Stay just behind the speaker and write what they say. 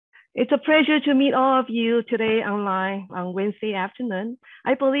It's a pleasure to meet all of you today online on Wednesday afternoon.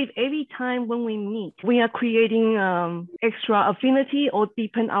 I believe every time when we meet, we are creating extra affinity or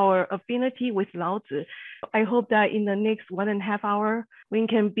deepen our affinity with Lao Tzu. I hope that in the next 1.5 hours, we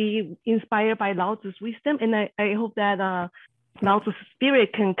can be inspired by Lao Tzu's wisdom. And I hope that Lao Tzu's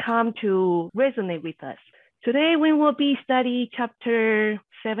spirit can come to resonate with us. Today, we will be studying chapter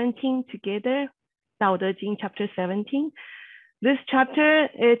 17 together, Tao Te Ching, chapter 17. This chapter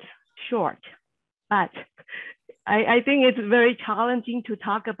is short, but I think it's very challenging to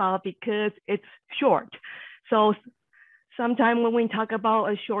talk about because it's short. So sometimes when we talk about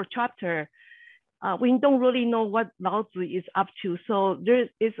a short chapter, we don't really know what Lao Tzu is up to. So there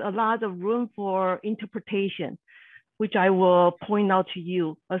is a lot of room for interpretation, which I will point out to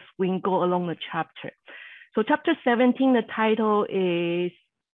you as we go along the chapter. So chapter 17, the title is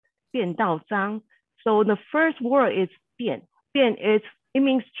变道章. So the first word is 变. 变 it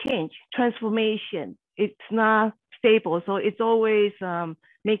means change, transformation. It's not stable, so it's always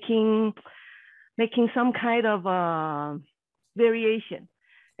making some kind of variation.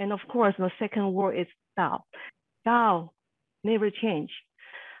 And of course, the second word is Tao. Tao never change.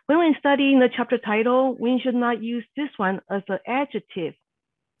 When we study in the chapter title, we should not use this one as an adjective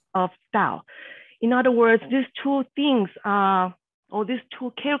of Tao. In other words, these two things or these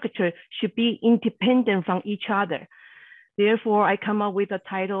two characters should be independent from each other. Therefore, I come up with a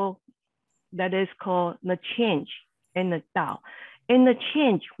title that is called The Change and the Tao. And the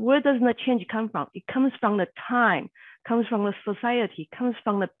change, where does the change come from? It comes from the time, comes from the society, comes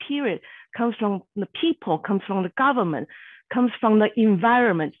from the period, comes from the people, comes from the government, comes from the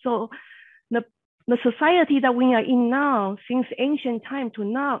environment. So the society that we are in now, since ancient time to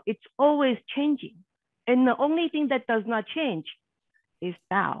now, it's always changing. And the only thing that does not change is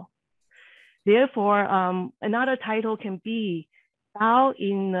Tao. Therefore, another title can be Tao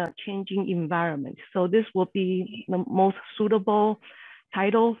in a changing environment. So this will be the most suitable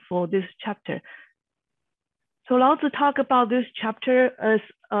title for this chapter. So Lao Tzu talk about this chapter as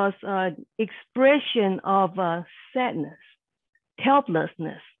an expression of sadness,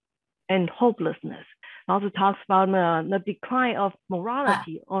 helplessness, and hopelessness. Lao Tzu talks about the decline of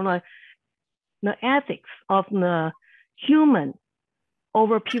morality on the ethics of the human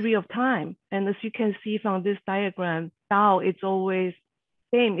over a period of time. And as you can see from this diagram, Tao, it's always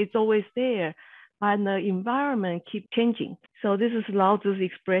same, it's always there, but the environment keep changing. So this is Lao Tzu's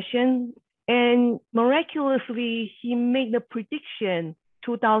expression. And miraculously, he made the prediction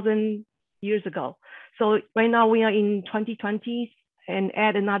 2,000 years ago. So right now we are in 2020 and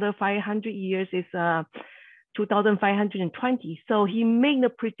add another 500 years is 2,520. So he made the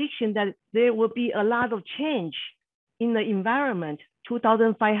prediction that there will be a lot of change in the environment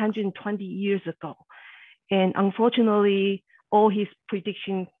 2,520 years ago. And unfortunately, all his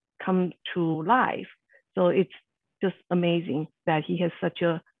predictions come to life. So it's just amazing that he has such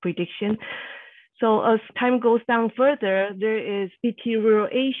a prediction. So as time goes down further, there is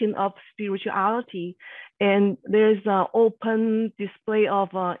deterioration of spirituality, and there's an open display of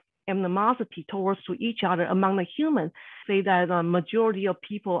animosity towards to each other among the humans. Say that the majority of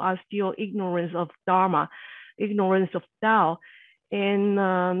people are still ignorant of Dharma, ignorance of Tao, and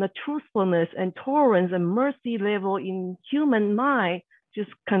the truthfulness and tolerance and mercy level in human mind just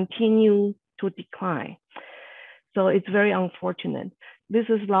continue to decline. So it's very unfortunate. This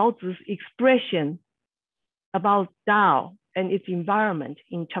is Lao Tzu's expression about Tao and its environment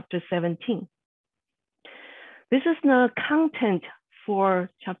in chapter 17. This is the content for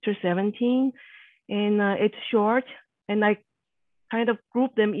chapter 17, and it's short, and I kind of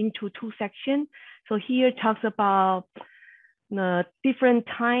group them into two sections. So here it talks about the different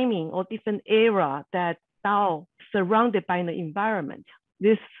timing or different era that Tao surrounded by the environment.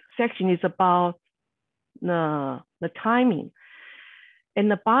 This section is about the timing. And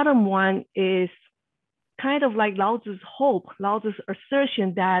the bottom one is kind of like Lao Tzu's hope, Lao Tzu's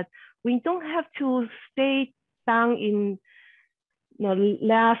assertion that we don't have to stay down in the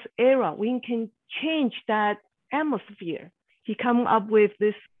last era. We can change that atmosphere. He come up with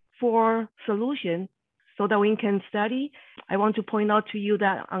this 4 solutions so that we can study. I want to point out to you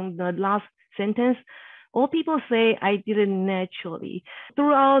that on the last sentence, all people say I did it naturally.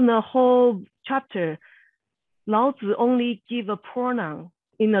 Throughout the whole chapter, Lao Tzu only give a pronoun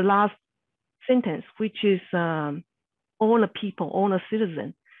in the last sentence, which is all the people, all the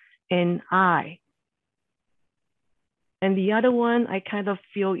citizens, and I. And the other one, I kind of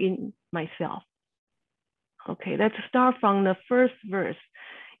fill in myself. Okay, let's start from the first verse.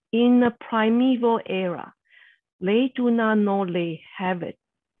 In the primeval era, they do not know they have it.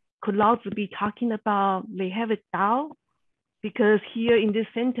 Could Lao Tzu be talking about they have it Tao? because here in this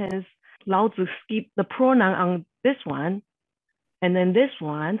sentence, Lao Tzu skipped the pronoun on this one, and then this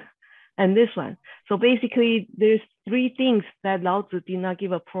one, and this one. So basically, there's three things that Lao Tzu did not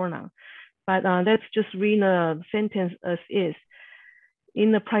give a pronoun. But let's just read the sentence as is.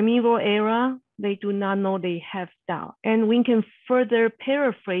 In the primeval era, they do not know they have Tao. And we can further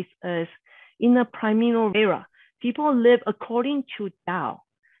paraphrase as, in the primeval era, people live according to Tao,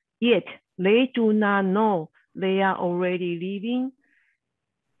 yet they do not know they are already living,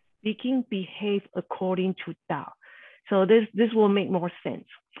 speaking, behave according to Tao. So this will make more sense.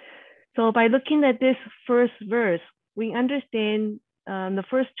 So by looking at this first verse, we understand the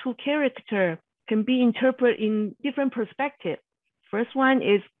first two characters can be interpreted in different perspectives. First one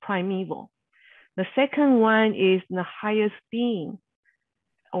is primeval. The second one is the highest being,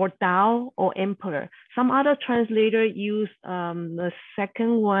 or Tao, or emperor. Some other translator use the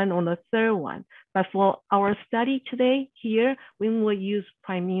second one or the third one. But for our study today here, we will use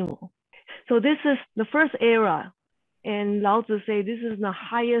primeval. So this is the first era. And Lao Tzu say this is the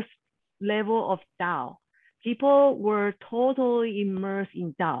highest level of Tao. People were totally immersed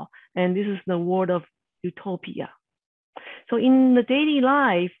in Tao. And this is the word of utopia. So in the daily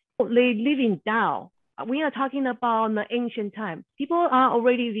life, they live in Tao. We are talking about the ancient time. People are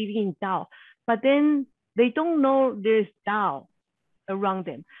already living in Tao, but then they don't know there's Tao around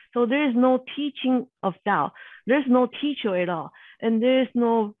them. So there is no teaching of Tao. There's no teacher at all. And there's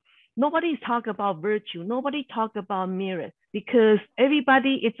nobody talk about virtue. Nobody talk about merit, because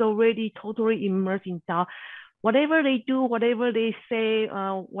everybody is already totally immersed in Tao. Whatever they do, whatever they say,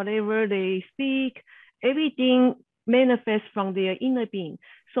 whatever they speak, everything manifests from their inner being.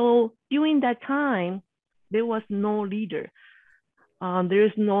 So during that time, there was no leader. There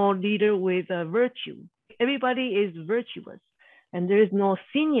is no leader with virtue. Everybody is virtuous, and there is no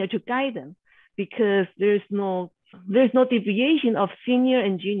senior to guide them, because there's no deviation of senior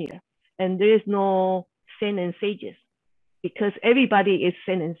and junior, and there is no saint and sages, because everybody is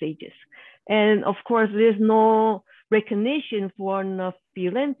saint and sages. And of course, there's no recognition for a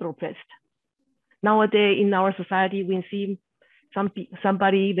philanthropist. Nowadays in our society, we see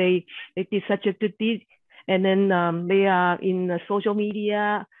somebody they did such a good deed, and then they are in the social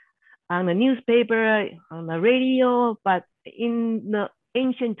media, on the newspaper, on the radio. But in the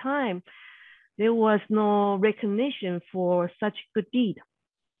ancient time, there was no recognition for such good deed.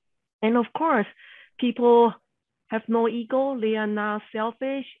 And of course, people have no ego. They are not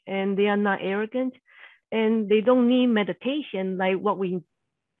selfish, and they are not arrogant, and they don't need meditation like what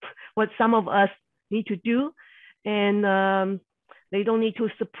some of us need to do. And they don't need to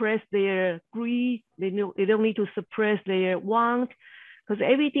suppress their greed. They don't need to suppress their want, because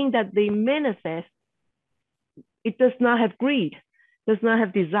everything that they manifest, it does not have greed, does not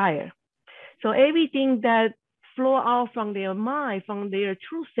have desire. So everything that flow out from their mind, from their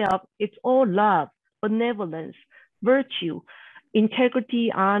true self, it's all love, benevolence, virtue,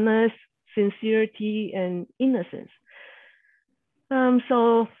 integrity, honest, sincerity, and innocence.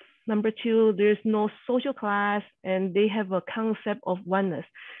 So number two, there's no social class, and they have a concept of oneness.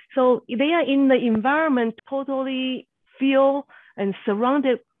 So they are in the environment totally filled and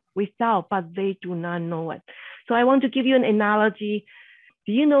surrounded with Tao, but they do not know it. So I want to give you an analogy.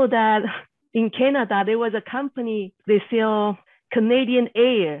 Do you know that in Canada, there was a company, they sell Canadian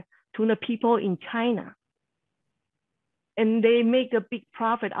air to the people in China, and they make a big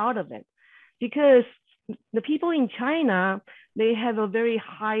profit out of it, because the people in China, they have a very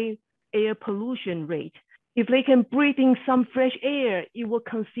high air pollution rate. If they can breathe in some fresh air, it will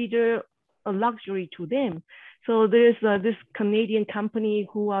consider a luxury to them. So there's this Canadian company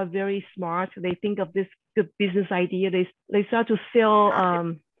who are very smart. They think of this good business idea. They start to sell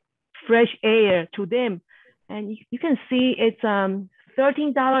fresh air to them. And you can see it's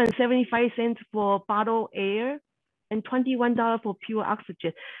 $13.75 for bottled air and $21 for pure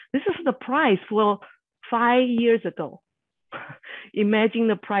oxygen. This is the price for 5 years ago. Imagine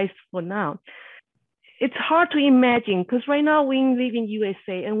the price for now. It's hard to imagine, because right now we live in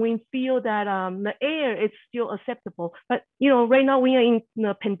USA and we feel that the air is still acceptable. But right now we are in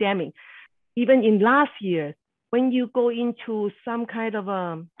the pandemic. Even in last year, when you go into some kind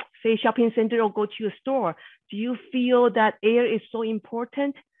of say shopping center or go to a store, do you feel that air is so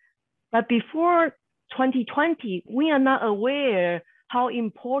important? But before 2020, we are not aware how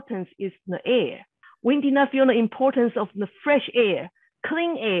important is the air. We did not feel the importance of the fresh air,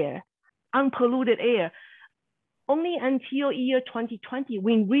 clean air, unpolluted air. Only until year 2020,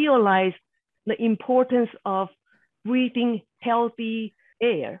 we realized the importance of breathing healthy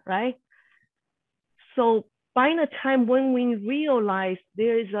air, right? So by the time when we realize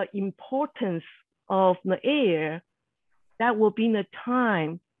there is an importance of the air, that will be the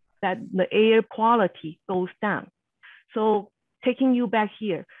time that the air quality goes down. So taking you back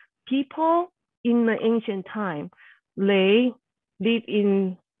here, people in the ancient time, they live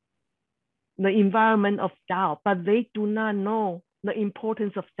in the environment of Tao, but they do not know the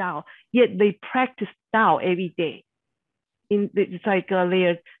importance of Tao, yet they practice Tao every day. It's like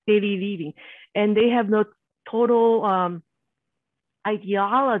their daily living. And they have the total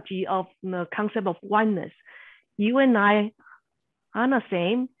ideology of the concept of oneness. You and I are the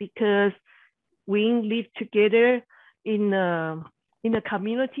same because we live together in a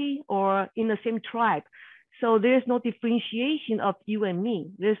community or in the same tribe. So there's no differentiation of you and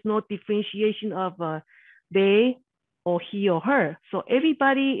me. There's no differentiation of they or he or her. So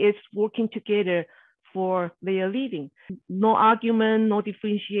everybody is working together for their living. No argument, no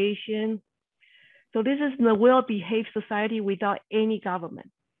differentiation. So this is a well-behaved society without any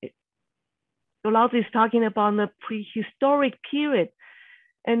government. So Lao Tzu is talking about the prehistoric period.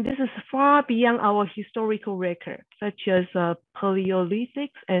 And this is far beyond our historical record, such as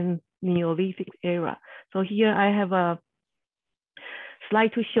Paleolithic and Neolithic era. So here I have a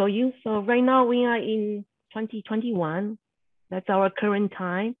slide to show you. So right now we are in 2021. That's our current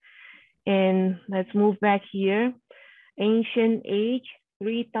time. And let's move back here. Ancient age,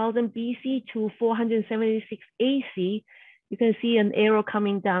 3000 BC to 476 AC. You can see an arrow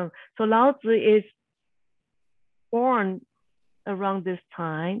coming down. So Lao Tzu is born around this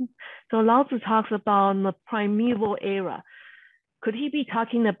time. So Lao Tzu talks about the primeval era. Could he be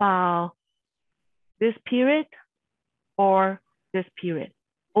talking about this period or this period?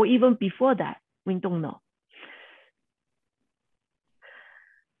 Or even before that? We don't know.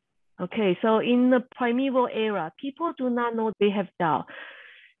 Okay, so in the primeval era, people do not know they have Tao.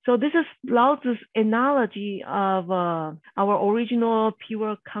 So this is Lao Tzu's analogy of our original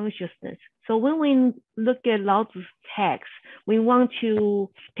pure consciousness. So when we look at Lao Tzu's text, we want to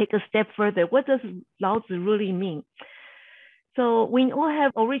take a step further. What does Lao Tzu really mean? So we all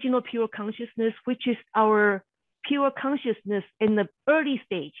have original pure consciousness, which is our pure consciousness in the early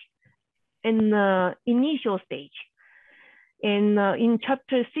stage, in the initial stage. And in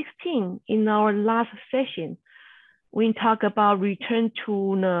chapter 16, in our last session, we talk about return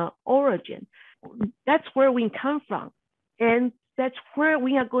to the origin. That's where we come from. And that's where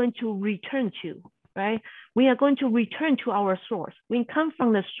we are going to return to, right? We are going to return to our source. We come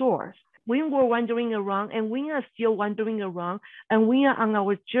from the source. We were wandering around and we are still wandering around and we are on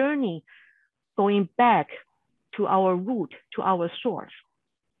our journey going back to our root, to our source.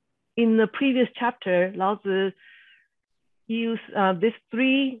 In the previous chapter, Lao Tzu used these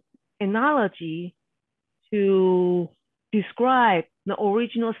three analogies to describe the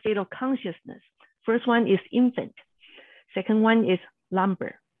original state of consciousness. First one is infant. Second one is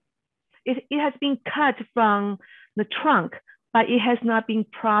lumber. It has been cut from the trunk, but it has not been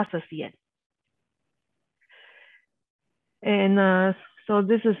processed yet. And so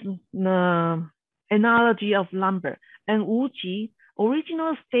this is the analogy of lumber. And Wuji,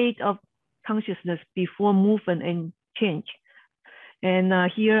 original state of consciousness before movement and change. And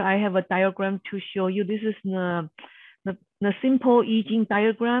here I have a diagram to show you. This is the simple I Ching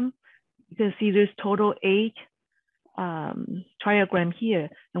diagram. You can see there's total 8 triagram here.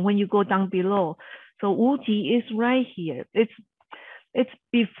 And when you go down below, so Wuji is right here. It's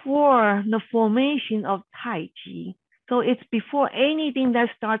before the formation of Tai Chi. So it's before anything that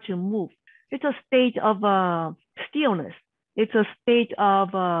starts to move. It's a state of stillness. It's a state of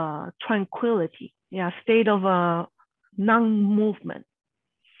tranquility. Yeah, state of non-movement.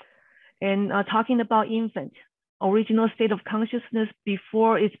 And talking about infant, original state of consciousness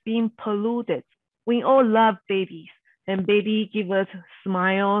before it's being polluted. We all love babies, and baby give us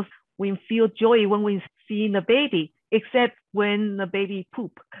smiles. We feel joy when we see the baby, except when the baby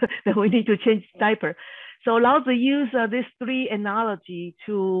poop, then we need to change diaper. So Lao Tzu used these 3 analogies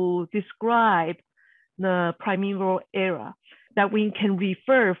to describe the primeval era that we can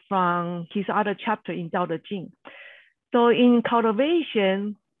refer from his other chapter in Tao Te Ching. So in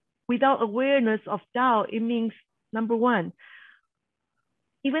cultivation, without awareness of Tao, it means, number one,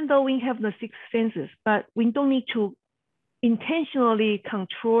 even though we have the 6 senses, but we don't need to intentionally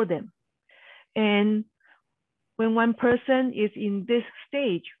control them. And when one person is in this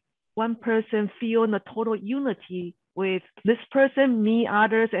stage, one person feels the total unity with this person, me,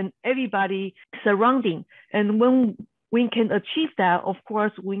 others, and everybody surrounding. And when we can achieve that, of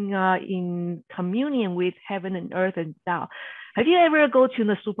course, we are in communion with heaven and earth and Tao. Have you ever go to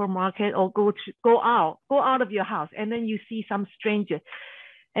the supermarket or go out of your house and then you see some stranger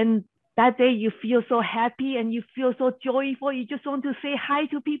and That day you feel so happy and you feel so joyful. You just want to say hi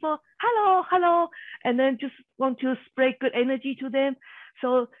to people, hello, hello, and then just want to spread good energy to them.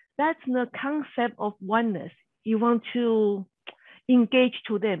 So that's the concept of oneness. You want to engage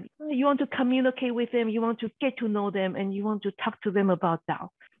to them. You want to communicate with them. You want to get to know them, and you want to talk to them about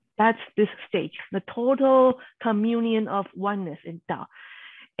Tao. That's this stage, the total communion of oneness in Tao.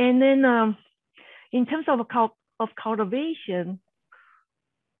 And then in terms of cultivation,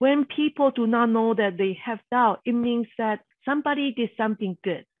 when people do not know that they have Tao, it means that somebody did something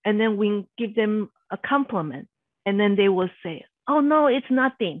good, and then we give them a compliment, and then they will say, "Oh no, it's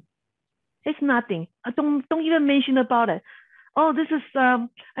nothing. It's nothing. Don't even mention about it. Oh, this is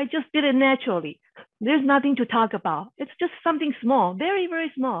I just did it naturally. There's nothing to talk about. It's just something small, very,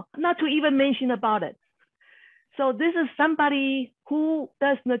 very small, not to even mention about it." So this is somebody who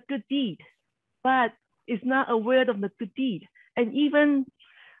does the good deed, but is not aware of the good deed. And even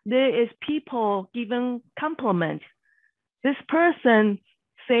there is people giving compliment. This person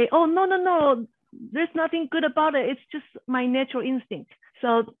say, "Oh, no, no, no, there's nothing good about it. It's just my natural instinct."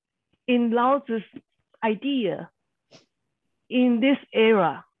 So in Lao Tzu's idea, in this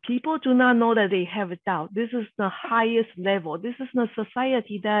era, people do not know that they have a Tao. This is the highest level. This is the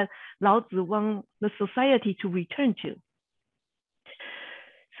society that Lao Tzu wants the society to return to.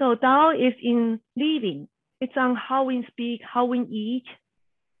 So Tao is in living. It's on how we speak, how we eat,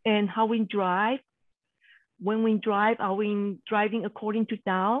 and how we drive. When we drive, are we driving according to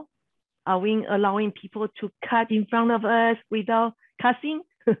Tao? Are we allowing people to cut in front of us without cussing?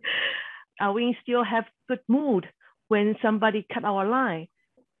 Are we still have good mood when somebody cut our line?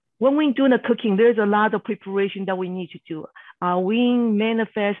 When we do the cooking, there's a lot of preparation that we need to do. Are we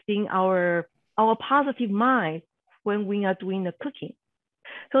manifesting our positive mind when we are doing the cooking?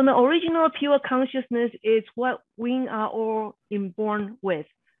 So the original pure consciousness is what we are all inborn with.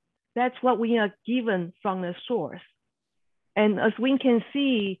 That's what we are given from the source. And as we can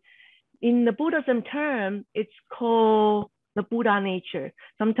see, in the Buddhism term, it's called the Buddha nature.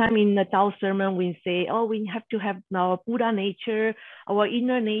 Sometimes in the Tao sermon, we say, oh, we have to have our Buddha nature, our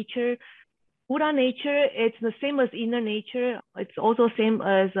inner nature. Buddha nature, it's the same as inner nature. It's also same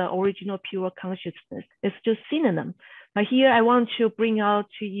as original pure consciousness. It's just synonym. But here I want to bring out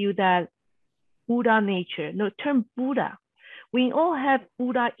to you that Buddha nature, the term Buddha. We all have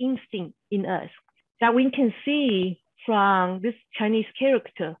Buddha instinct in us that we can see from this Chinese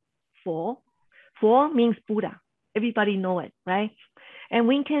character, Fo. Fo means Buddha. Everybody know it, right? And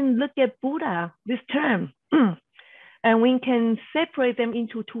we can look at Buddha, this term, and we can separate them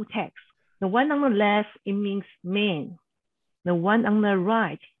into two texts. The one on the left, it means man. The one on the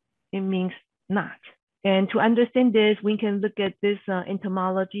right, it means not. And to understand this, we can look at this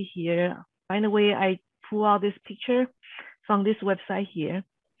etymology here. By the way, I pull out this picture from this website here.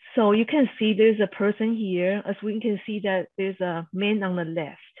 So you can see there's a person here, as we can see that there's a man on the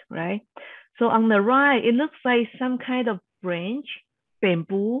left, right? So on the right, it looks like some kind of branch,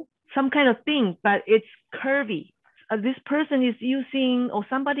 bamboo, some kind of thing, but it's curvy. This person is using, or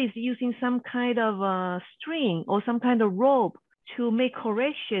somebody is using some kind of string or some kind of rope to make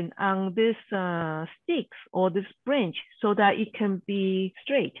correction on this sticks or this branch so that it can be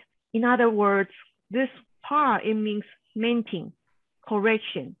straight. In other words, this part, it means mending,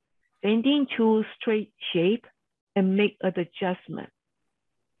 correction, bending to straight shape and make an adjustment.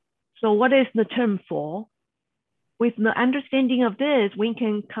 So what is the term for? With the understanding of this, we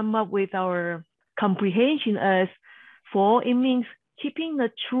can come up with our comprehension as for, it means keeping the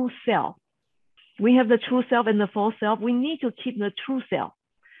true self. We have the true self and the false self. We need to keep the true self.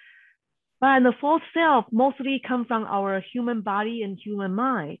 But the false self mostly comes from our human body and human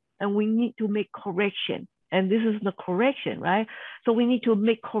mind, and we need to make correction. And this is the correction, right? So we need to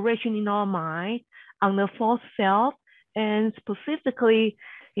make correction in our mind on the false self. And specifically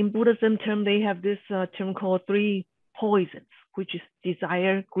in Buddhism term, they have this term called three poisons, which is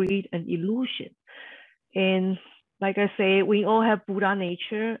desire, greed, and illusion. And like I say, we all have Buddha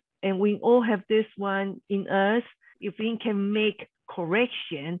nature, and we all have this one in us. If we can make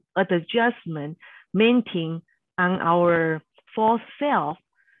correction, an adjustment, mending on our false self,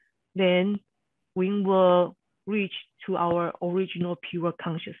 then we will reach to our original pure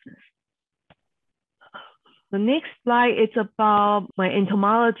consciousness. The next slide is about my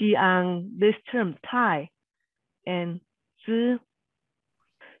etymology on this term, Tai and Zi.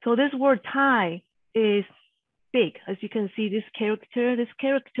 So this word Tai is big. As you can see, this character,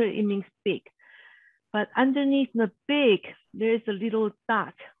 it means big. But underneath the big, there's a little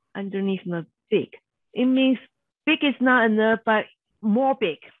dot underneath the big. It means big is not enough, but more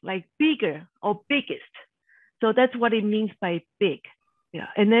big, like bigger or biggest. So that's what it means by big. Yeah,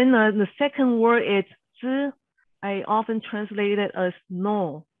 and then the second word is 知. I often translate it as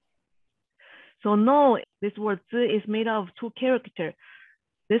know. So know, this word 知 is made out of two characters.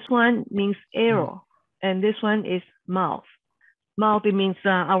 This one means arrow, and this one is mouth. Mouth, it means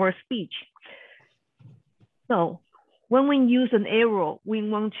our speech. So when we use an arrow, we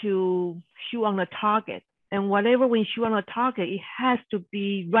want to shoot on the target. And whatever we shoot on the target, it has to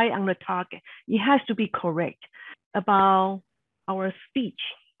be right on the target. It has to be correct. About our speech,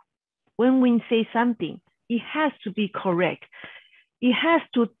 when we say something, it has to be correct. It has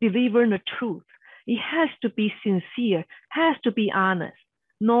to deliver the truth. It has to be sincere, has to be honest.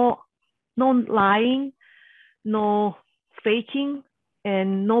 No lying, no faking,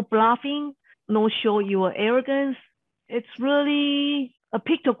 and no bluffing, no show your arrogance. It's really a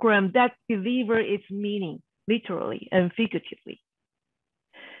pictogram that delivers its meaning, literally and figuratively.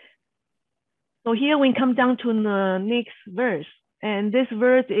 So here we come down to the next verse. And this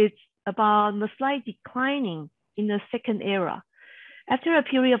verse is about the slight declining in the second era. After a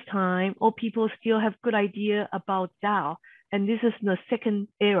period of time, all people still have good idea about Tao, and this is the second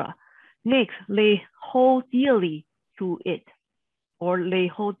era. Next, they hold dearly to it, or they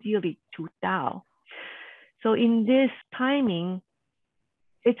hold dearly to Tao. So in this timing,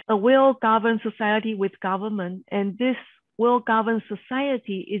 it's a well-governed society with government, and this well-governed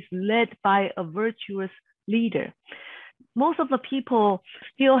society is led by a virtuous leader. Most of the people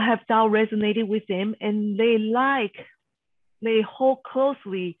still have Tao resonated with them, and they hold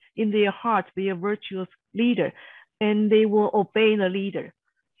closely in their hearts their virtuous leader, and they will obey the leader.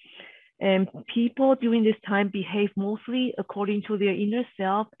 And people during this time behave mostly according to their inner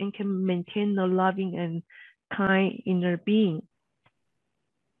self and can maintain a loving and kind inner being.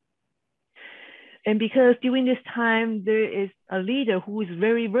 And because during this time, there is a leader who is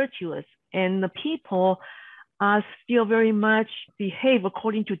very virtuous, and the people are still very much behave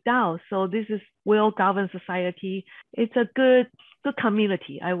according to Tao. So this is well-governed society. It's a good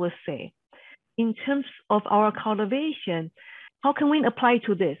community, I would say. In terms of our cultivation, how can we apply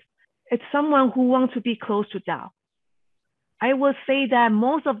to this? It's someone who wants to be close to Tao. I would say that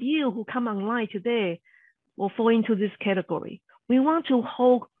most of you who come online today will fall into this category. We want to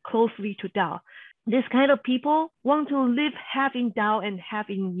hold closely to Tao. This kind of people want to live half in Tao and half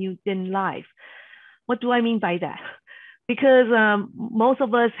in life. What do I mean by that? Because most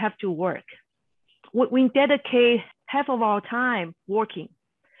of us have to work. We dedicate half of our time working.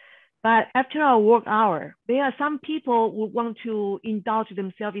 But after our work hour, there are some people who want to indulge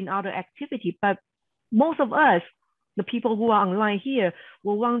themselves in other activity. But most of us, the people who are online here,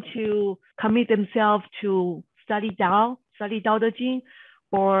 will want to commit themselves to study Tao Te Ching,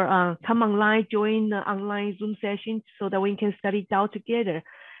 or come online, join the online Zoom session so that we can study Tao together.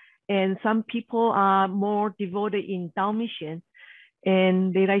 And some people are more devoted in Tao mission,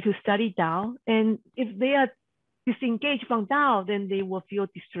 and they like to study Tao. And if they are disengaged from Tao, then they will feel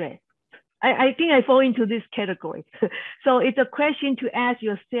distressed. I think I fall into this category. So it's a question to ask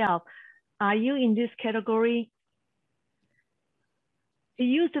yourself, are you in this category? It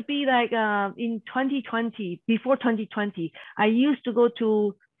used to be like in 2020, before 2020, I used to go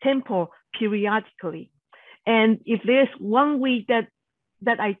to temple periodically. And if there's 1 week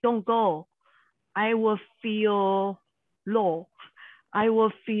that I don't go, I will feel low. I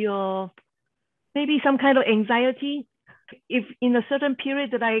will feel maybe some kind of anxiety. If in a certain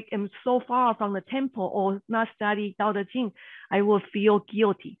period that I am so far from the temple or not study Tao Te Ching, I will feel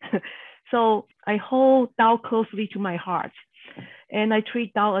guilty. So I hold Tao closely to my heart, and I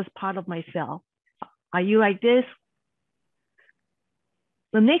treat Tao as part of myself. Are you like this?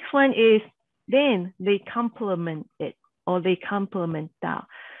 The next one is then they complement it, or they complement Tao.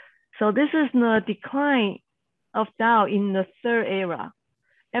 So this is the decline of Tao in the third era.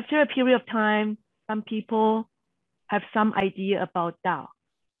 After a period of time, some people have some idea about Tao.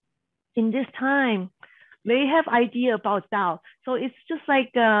 In this time, they have idea about Tao. So it's just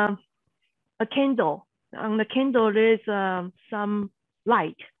like a candle. On the candle, there's some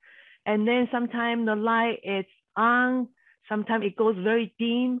light. And then sometimes the light is on, sometimes it goes very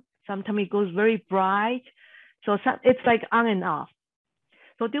dim, sometimes it goes very bright. So it's like on and off.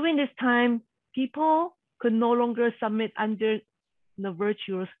 So during this time, people could no longer submit under the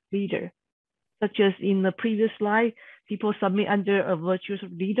virtuous leader. Such as in the previous slide, people submit under a virtuous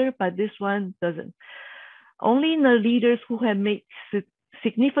leader, but this one doesn't. Only the leaders who have made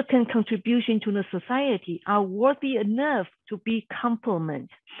significant contribution to the society are worthy enough to be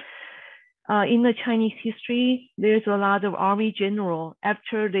complimented. In the Chinese history, there's a lot of army general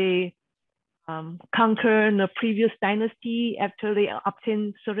after they conquer the previous dynasty, after they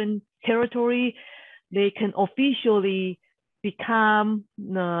obtain certain territory, they can officially become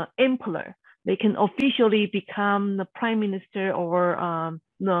the emperor. They can officially become the prime minister or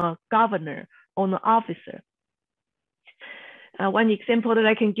the governor or the officer. One example that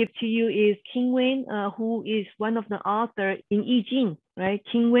I can give to you is King Wen, who is one of the authors in I Ching, right?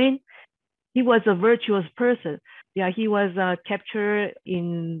 King Wen, he was a virtuous person. Yeah, he was captured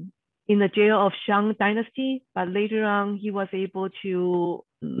in the jail of Shang Dynasty, but later on he was able to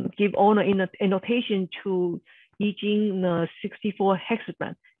give honor in annotation to I Ching, the 64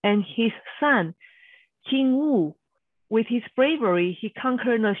 hexagram. And his son, King Wu, with his bravery, he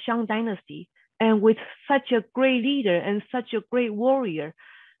conquered the Shang Dynasty. And with such a great leader and such a great warrior,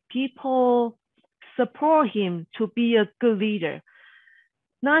 people support him to be a good leader.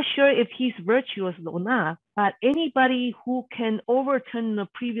 Not sure if he's virtuous or not, but anybody who can overturn the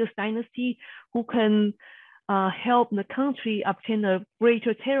previous dynasty, who can help the country obtain a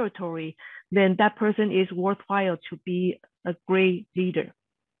greater territory, then that person is worthwhile to be a great leader.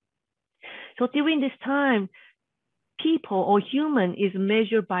 So during this time, people or human is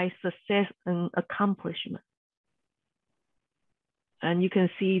measured by success and accomplishment. And you can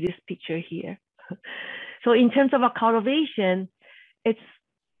see this picture here. So in terms of a cultivation, it's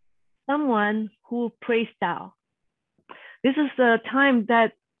someone who prays Tao. This is the time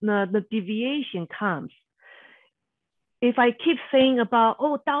that the deviation comes. If I keep saying about,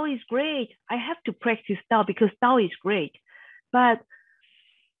 oh, Tao is great, I have to practice Tao because Tao is great. But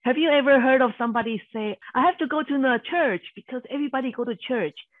have you ever heard of somebody say, I have to go to the church because everybody go to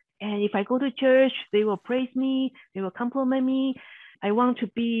church. And if I go to church, they will praise me, they will compliment me. I want to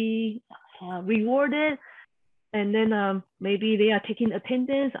be rewarded. And then maybe they are taking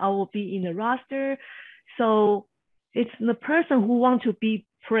attendance, I will be in the roster. So it's the person who wants to be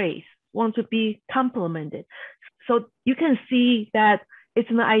praised, want to be complimented. So you can see that it's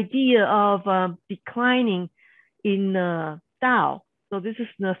an idea of declining in Tao. So this is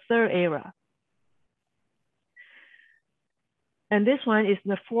the third era. And this one is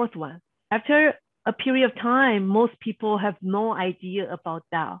the fourth one. After a period of time, most people have no idea about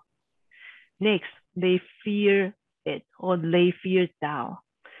Tao. Next, they fear it or they fear Tao.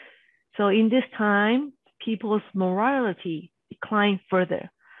 So in this time, people's morality declined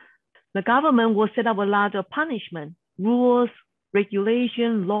further. The government will set up a lot of punishment, rules,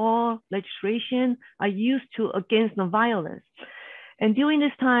 regulation, law, legislation are used to against the violence. And during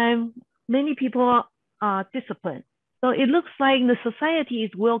this time, many people are disciplined. So it looks like the society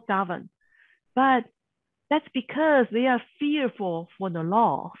is well governed, but that's because they are fearful for the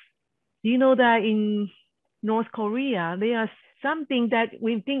laws. Do you know that in North Korea, there are something that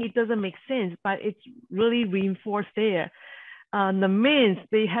we think it doesn't make sense, but it's really reinforced there. The men,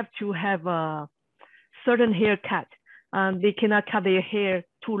 they have to have a certain haircut. They cannot cut their hair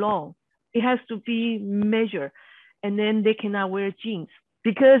too long. It has to be measured. And then they cannot wear jeans.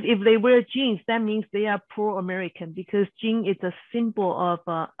 Because if they wear jeans, that means they are pro-American because jean is a symbol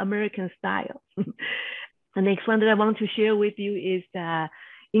of American style. The next one that I want to share with you is that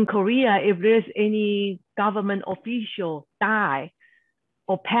in Korea, if there's any government official die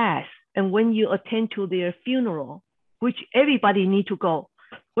or pass, and when you attend to their funeral, which everybody need to go,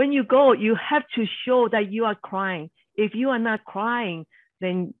 when you go, you have to show that you are crying. If you are not crying,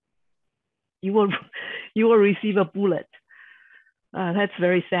 then you will receive a bullet. That's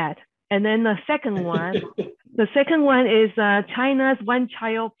very sad. And then the second one is China's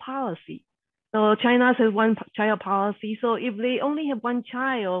one-child policy. So China has one-child policy. So if they only have one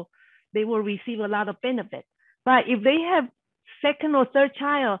child, they will receive a lot of benefit. But if they have second or third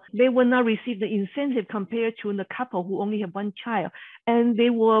child, they will not receive the incentive compared to the couple who only have one child. And they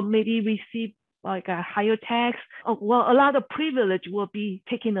will maybe receive like a higher tax. Well, a lot of privilege will be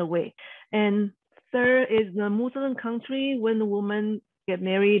taken away. And third is the Muslim country. When the woman get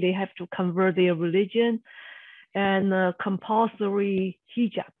married, they have to convert their religion, and compulsory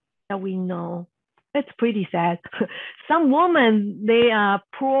hijab that we know. That's pretty sad. Some women, they are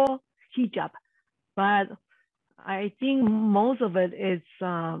pro hijab, but I think most of it is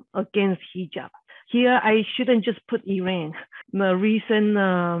against hijab. Here, I shouldn't just put Iran. The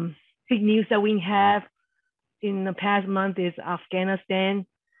recent big news that we have in the past month is Afghanistan.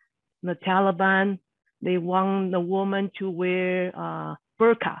 The Taliban, they want the woman to wear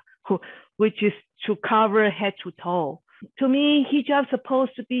burqa, which is to cover head to toe. To me, hijab is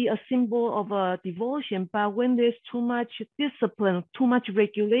supposed to be a symbol of devotion, but when there's too much discipline, too much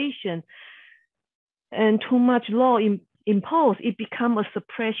regulation, and too much law imposed, it becomes a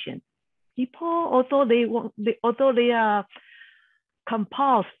suppression. People, although they are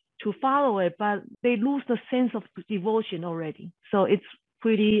compelled to follow it, but they lose the sense of devotion already. So it's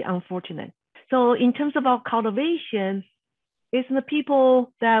pretty unfortunate. So in terms of our cultivation, It's the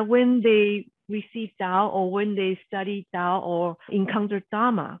people that when they receive Tao or when they study Tao or encounter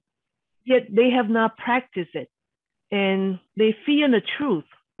Dharma, yet they have not practiced it and they fear the truth.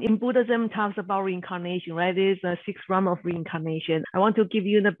 In Buddhism talks about reincarnation, right? There's a sixth realm of reincarnation. I want to give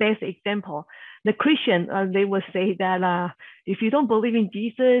you the best example. The Christian, they will say that if you don't believe in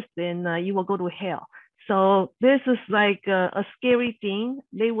Jesus, then you will go to hell. So this is like a scary thing.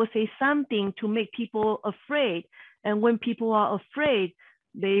 They will say something to make people afraid. And when people are afraid,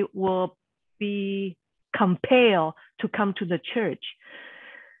 they will be compelled to come to the church.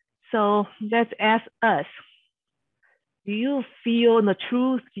 So let's ask us, do you feel the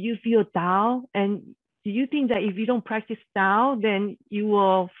truth? Do you feel Tao? And do you think that if you don't practice Tao, then you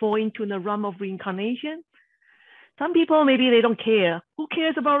will fall into the realm of reincarnation? Some people, maybe they don't care. Who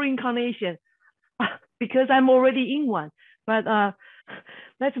cares about reincarnation? Because I'm already in one. But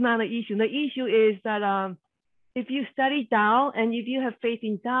that's not the issue. The issue is that if you study Tao and if you have faith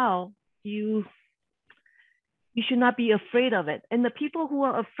in Tao, you should not be afraid of it. And the people who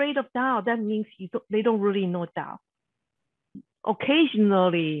are afraid of Tao, that means they don't really know Tao.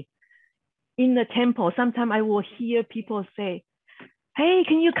 Occasionally in the temple, sometimes I will hear people say, hey,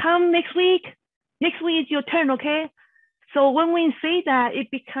 can you come next week? Next week is your turn, okay? So when we say that, it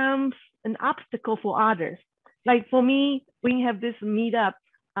becomes an obstacle for others. Like for me, we have this meetup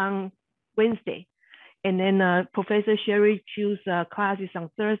on Wednesday, and then Professor Sherry Chu's class is on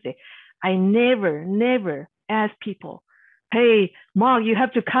Thursday. I never ask people, hey, Mark, you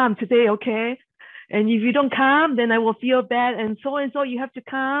have to come today, okay? And if you don't come, then I will feel bad. And so, you have to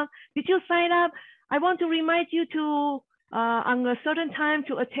come. Did you sign up? I want to remind you to, on a certain time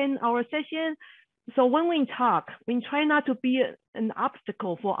to attend our session. So when we talk, we try not to be an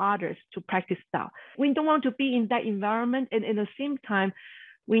obstacle for others to practice Tao. We don't want to be in that environment. And at the same time,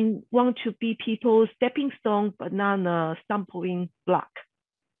 we want to be people's stepping stone, but not a stumbling block.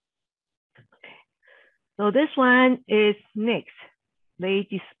 So this one is next. They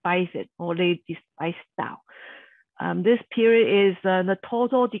despise it, or they despise Tao. This period is the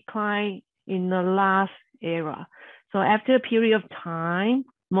total decline in the last era. So after a period of time,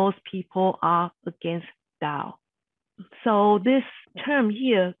 most people are against Tao. So this term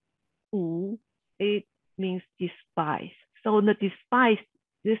here, Wu, it means despise. So the despise,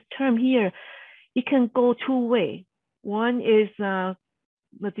 this term here, it can go two ways. One is the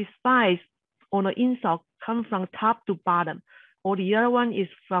despise or the insult come from top to bottom, or the other one is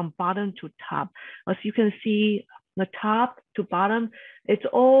from bottom to top. As you can see, the top to bottom, it's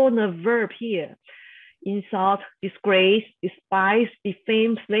all the verb here. Insult, disgrace, despise,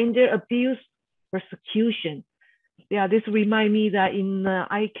 defame, slander, abuse, persecution. Yeah, this reminds me that in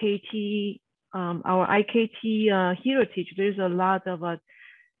IKT, our IKT heritage, there's a lot of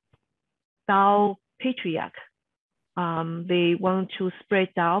Tao patriarch. They want to spread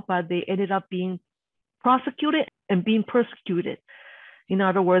Tao, but they ended up being prosecuted and being persecuted. In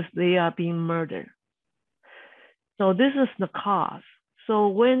other words, they are being murdered. So this is the cause. So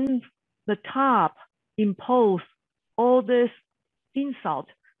when the top impose all this insult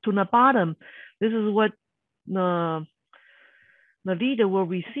to the bottom, this is what the leader will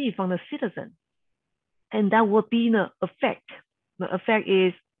receive from the citizen. And that will be the effect. The effect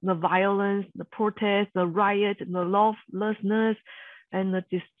is the violence, the protest, the riot, the lawlessness, and the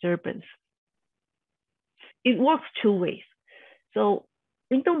disturbance. It works two ways. So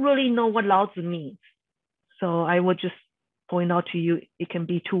we don't really know what Lao Tzu means. So I will just point out to you, it can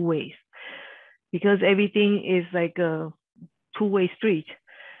be two ways, because everything is like a two-way street.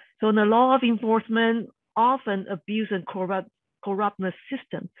 So the law of enforcement often abuse and corrupt the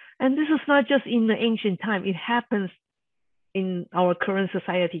system. And this is not just in the ancient time, it happens in our current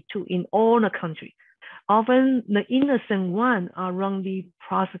society too, in all the countries. Often the innocent ones are wrongly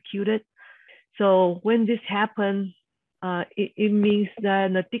prosecuted. So when this happens, it means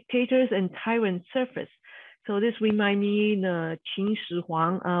that the dictators and tyrants surface. So this reminds me the Qin Shi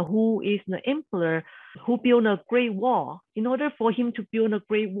Huang, who is the emperor who built a great wall. In order for him to build a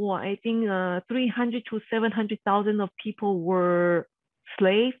great wall, I think 300 to 700,000 of people were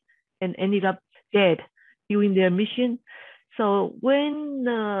slaves and ended up dead during their mission. So when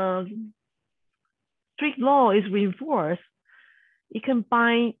the strict law is reinforced, it can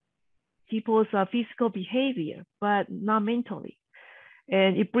bind people's physical behavior, but not mentally.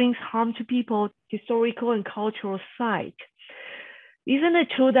 And it brings harm to people's historical and cultural side. Isn't it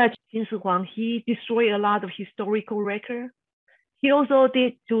true that Qin Shi Huang, he destroyed a lot of historical record? He also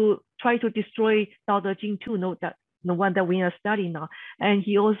did to try to destroy Tao Te Ching too, no, that the one that we are studying now. And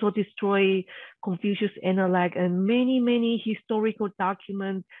he also destroyed Confucius Analect and many historical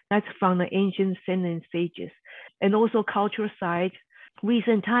documents that's from the ancient saints and sages. And also cultural side.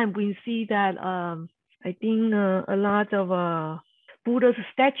 Recent time, we see that I think a lot of Buddha's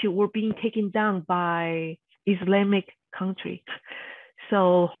statue were being taken down by Islamic country.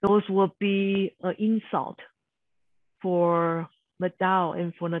 So those will be an insult for the Tao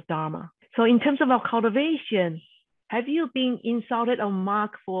and for the Dharma. So in terms of our cultivation, have you been insulted or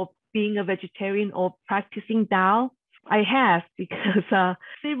mocked for being a vegetarian or practicing Tao? I have, because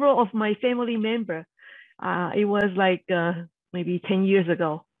several of my family members, it was like maybe 10 years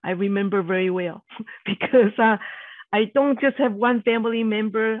ago. I remember very well because I don't just have one family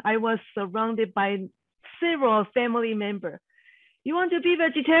member. I was surrounded by several family members. You want to be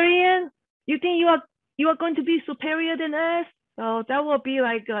vegetarian? You think you are going to be superior than us? So that will be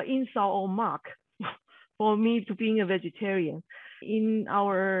like an insult or mock for me to being a vegetarian. In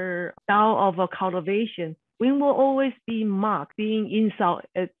our style of cultivation, we will always be mocked, being insult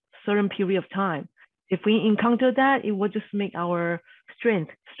at certain period of time. If we encounter that, it will just make our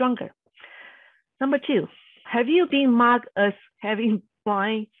strength stronger. Number 2, have you been mocked as having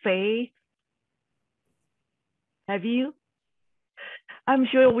blind faith? Have you? I'm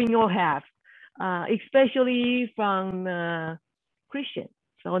sure we all have, especially from Christian.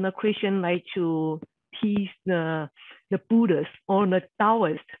 So the Christian like to tease the Buddhists or the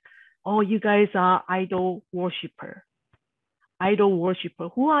Taoists. Oh, you guys are idol worshiper. Idol worshiper.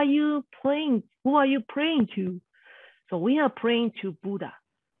 Who are you praying? Who are you praying to? So we are praying to Buddha.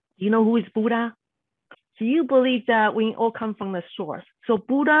 Do you know who is Buddha? Do you believe that we all come from the source? So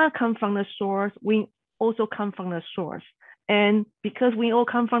Buddha comes from the source. We also come from the source. And because we all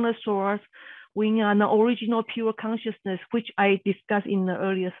come from the source, we are the original pure consciousness, which I discussed in the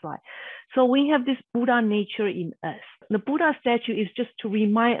earlier slide. So we have this Buddha nature in us. The Buddha statue is just to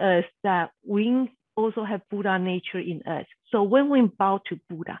remind us that we also have Buddha nature in us. So when we bow to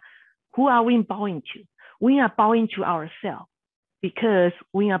Buddha, who are we bowing to? We are bowing to ourselves because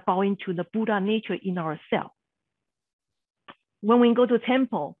we are bowing to the Buddha nature in ourselves. When we go to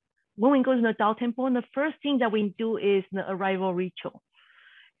temple, when we go to the Tao temple, the first thing that we do is the arrival ritual.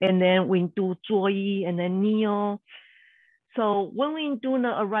 And then we do zuoyi and then kneel. So when we do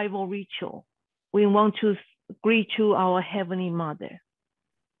the arrival ritual, we want to greet to our Heavenly Mother.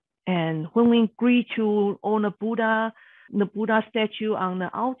 And when we greet to on the Buddha statue on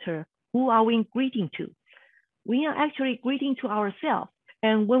the altar, who are we greeting to? We are actually greeting to ourselves.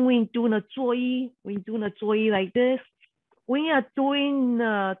 And when we do the zuoyi like this, we are doing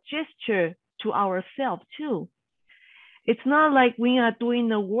the gesture to ourselves too. It's not like we are doing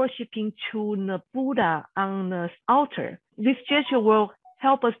the worshiping to the Buddha on the altar. This gesture will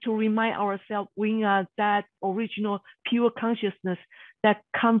help us to remind ourselves we are that original pure consciousness that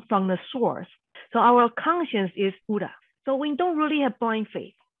comes from the source. So our conscience is Buddha. So we don't really have blind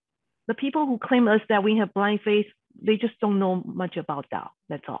faith. The people who claim us that we have blind faith, they just don't know much about Tao.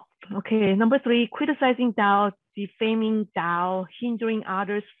 That's all. Okay, number 3, criticizing Tao, defaming Tao, hindering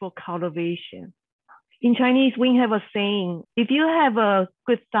others for cultivation. In Chinese, we have a saying, if you have a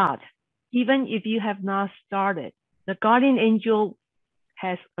good thought, even if you have not started, the guardian angel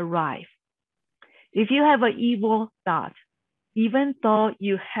has arrived. If you have an evil thought, even though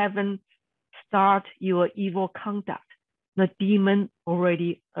you haven't started your evil conduct, the demon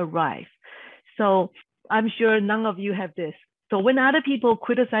already arrived. So I'm sure none of you have this. So when other people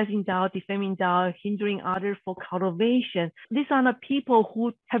criticizing Tao, defaming Tao, hindering others for cultivation, these are the people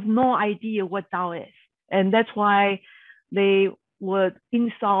who have no idea what Tao is. And that's why they would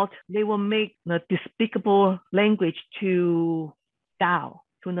insult, they will make the despicable language to Tao,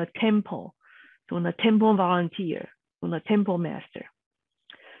 to the temple volunteer, to the temple master.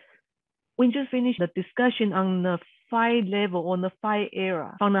 We just finished the discussion on the 5 level, on the 5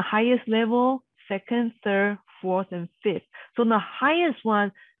 era. From the highest level, 2nd, 3rd, 4th, and 5th. So the highest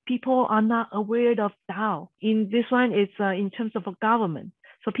one, people are not aware of Tao. In this one, it's in terms of a government.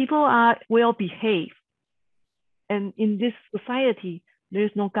 So people are well behaved. And in this society,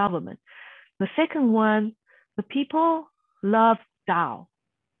 there's no government. The second one, the people love Tao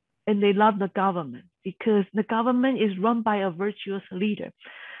and they love the government because the government is run by a virtuous leader.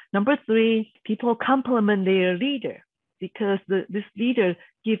 Number 3, people compliment their leader because this leader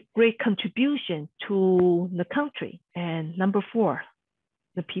gives great contribution to the country. And number 4,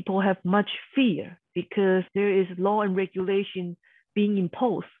 the people have much fear because there is law and regulation being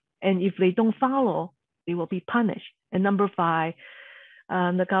imposed. And if they don't follow, they will be punished. And number 5,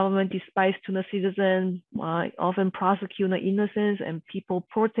 The government despise to the citizen, often prosecute the innocents, and people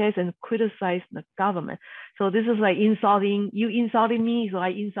protest and criticize the government. So this is like insulting, you insulted me, so I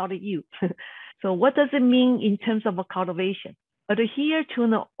insulted you. So what does it mean in terms of a cultivation? Adhere to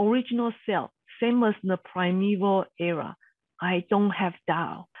the original self, same as the primeval era. I don't have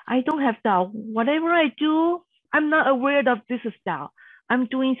Tao. I don't have Tao. Whatever I do, I'm not aware of this is Tao. I'm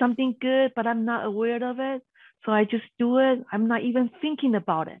doing something good, but I'm not aware of it. So I just do it. I'm not even thinking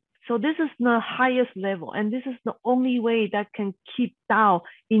about it. So this is the highest level. And this is the only way that can keep Tao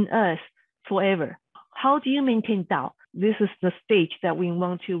in us forever. How do you maintain Tao? This is the stage that we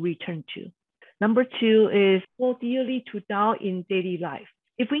want to return to. Number 2 is hold dearly to Tao in daily life.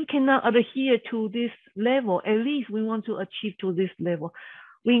 If we cannot adhere to this level, at least we want to achieve to this level.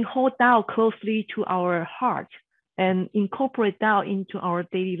 We hold Tao closely to our heart and incorporate Tao into our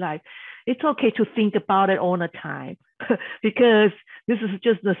daily life. It's okay to think about it all the time because this is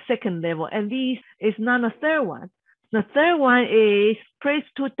just the second level. At least it's not a third one. The third one is praise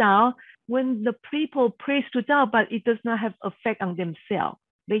to Tao. When the people praise to Tao, but it does not have effect on themselves.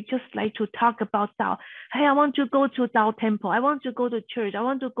 They just like to talk about Tao. Hey, I want to go to Tao temple. I want to go to church. I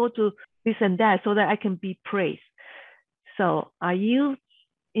want to go to this and that so that I can be praised. So are you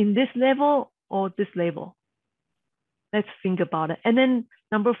in this level or this level? Let's think about it. And then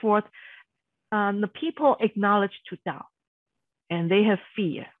number 4, the people acknowledge to Tao and they have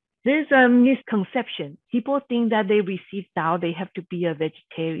fear. There's a misconception. People think that they receive Tao, they have to be a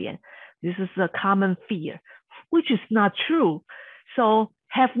vegetarian. This is a common fear, which is not true. So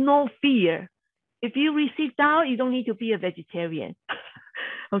have no fear. If you receive Tao, you don't need to be a vegetarian.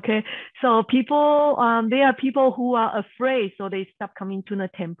 Okay, so people, there are people who are afraid, so they stop coming to the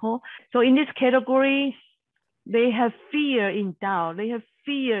temple. So in this category, they have fear in Tao. They have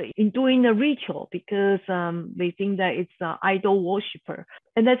fear in doing the ritual because they think that it's an idol worshiper.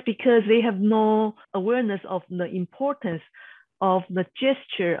 And that's because they have no awareness of the importance of the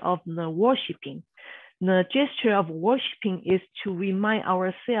gesture of the worshiping. The gesture of worshiping is to remind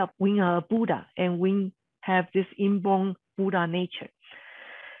ourselves we are a Buddha and we have this inborn Buddha nature.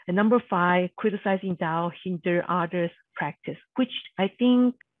 And number 5, criticizing Tao hinder others' practice, which I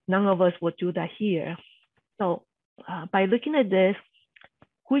think none of us would do that here. So by looking at this,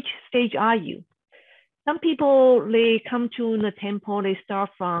 which stage are you? Some people, they come to the temple, they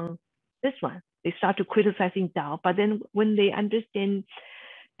start from this one. They start to criticizing Tao, but then when they understand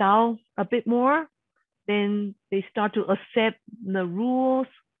Tao a bit more, then they start to accept the rules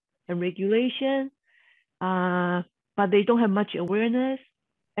and regulation, but they don't have much awareness.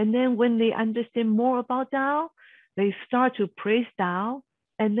 And then when they understand more about Tao, they start to praise Tao,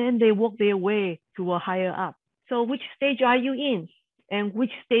 and then they work their way to a higher up. So which stage are you in? And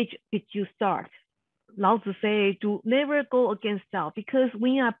which stage did you start? Lao Tzu say, to never go against Tao because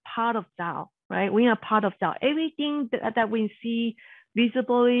we are part of Tao, right? We are part of Tao. Everything that we see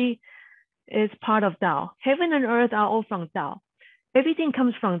visibly is part of Tao. Heaven and earth are all from Tao. Everything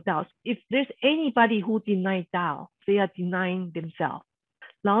comes from Tao. If there's anybody who denies Tao, they are denying themselves.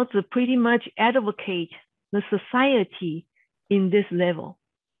 Lao Tzu pretty much advocates the society in this level.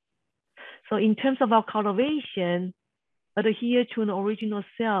 So in terms of our cultivation, adhere to an original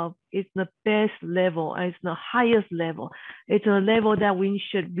self is the best level, it's the highest level. It's a level that we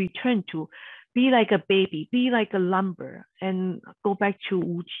should return to. Be like a baby, be like a lumber, and go back to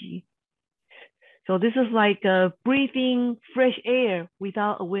Wuji. So this is like breathing fresh air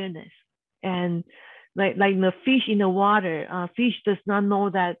without awareness. And like the fish in the water, fish does not know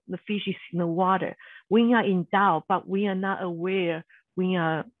that the fish is in the water. We are in Tao, but we are not aware. We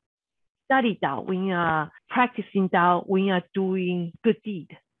are studying Tao, we are practicing Tao, we are doing good deed.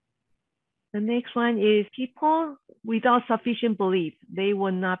 The next one is people without sufficient belief, they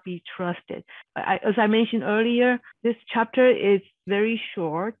will not be trusted. As I mentioned earlier, this chapter is very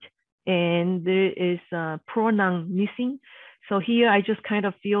short and there is a pronoun missing. So here I just kind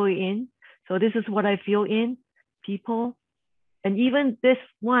of fill it in. So this is what I fill in, people. And even this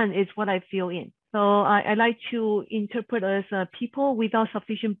one is what I fill in. So I like to interpret as people without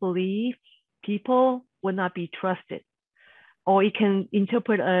sufficient belief, people will not be trusted. Or it can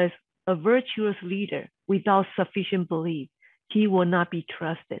interpret as a virtuous leader without sufficient belief, he will not be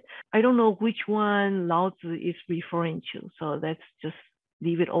trusted. I don't know which one Lao Tzu is referring to. So let's just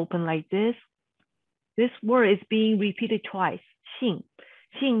leave it open like this. This word is being repeated twice, Xing.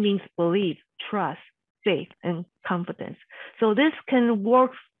 Xing means belief, trust, faith, and confidence. So this can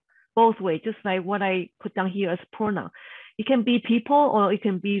work both ways, just like what I put down here as pronoun. It can be people or it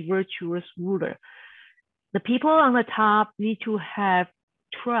can be virtuous ruler. The people on the top need to have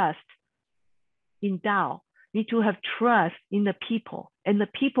trust in Tao, need to have trust in the people. and the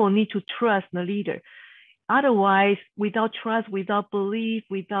people need to trust the leader. Otherwise, without trust, without belief,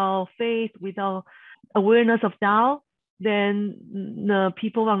 without faith, without awareness of Tao, then the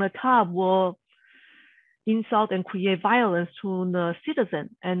people on the top will insult and create violence to the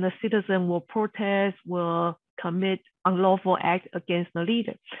citizen, and the citizen will protest, will commit unlawful act against the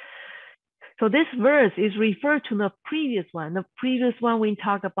leader. So this verse is referred to the previous one. The previous one we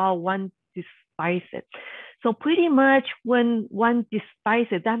talked about one despises. So pretty much when one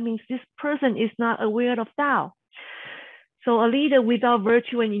despises, that means this person is not aware of Tao. So a leader without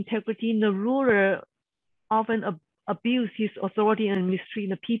virtue and integrity, the ruler often abuse his authority and mistreat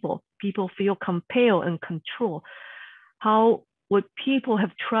the people. People feel compelled and control. How would people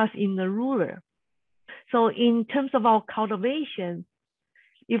have trust in the ruler? So in terms of our cultivation,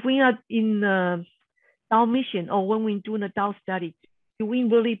 if we are in the Tao mission or when we do the Tao study, do we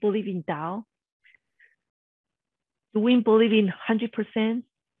really believe in Tao? Do we believe in 100%?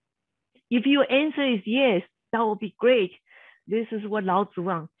 If your answer is yes, that would be great. This is what Lao Tzu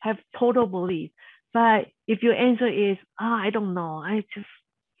wants, have total belief. But if your answer is, I don't know,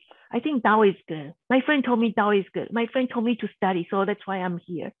 I think Tao is good. My friend told me Tao is good. My friend told me to study, so that's why I'm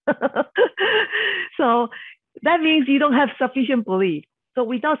here. So that means you don't have sufficient belief. So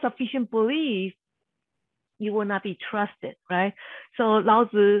without sufficient belief, you will not be trusted, right? So Lao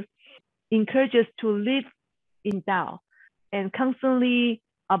Tzu encourages to live in Tao and constantly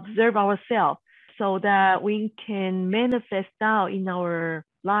observe ourselves so that we can manifest Tao in our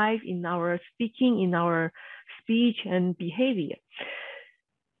life, in our speaking, in our speech and behavior.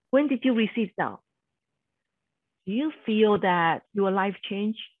 When did you receive Tao? Do you feel that your life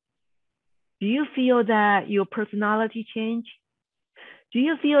changed? Do you feel that your personality changed? Do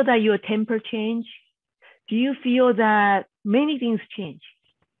you feel that your temper changed? Do you feel that many things change?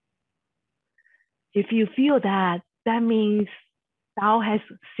 If you feel that, that means Tao has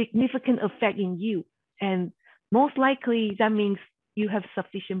significant effect in you. And most likely that means you have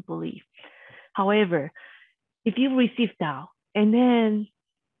sufficient belief. However, if you receive Tao and then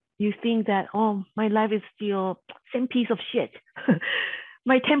you think that, oh, my life is still same piece of shit.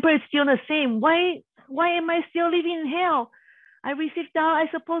 My temper is still the same. Why am I still living in hell? I received Tao, I'm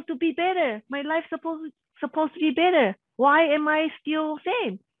supposed to be better. My life supposed to be better. Why am I still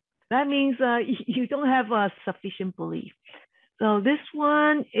same? That means you don't have a sufficient belief. So this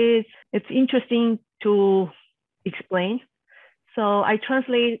one it's interesting to explain. So I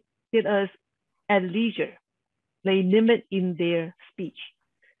translate it as at leisure. They limit in their speech.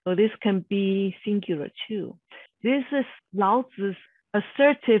 So this can be singular too. This is Lao Tzu's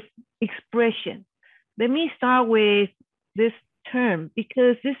assertive expression. Let me start with this term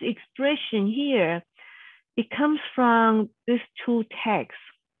because this expression here, it comes from these two texts.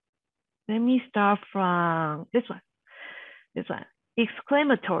 Let me start from this one. This one,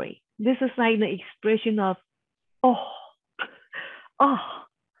 exclamatory. This is like the expression of oh,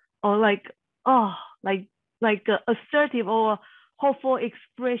 or like assertive or hopeful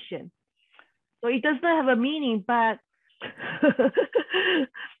expression. So it does not have a meaning, but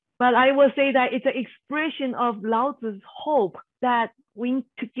but I will say that it's an expression of Lao Tzu's hope that we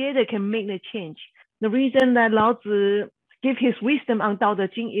together can make the change. The reason that Lao Tzu give his wisdom on Tao Te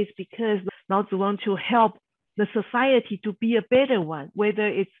Ching is because Lao Tzu wants to help the society to be a better one, whether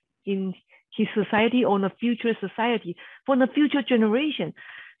it's in his society or in the future society, for the future generation.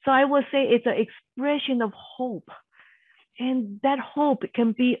 So I will say it's an expression of hope. And that hope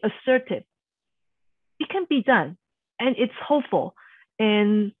can be assertive. It can be done, and it's hopeful.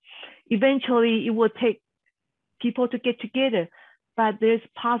 And eventually it will take people to get together, but there's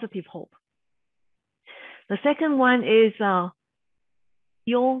positive hope. The second one is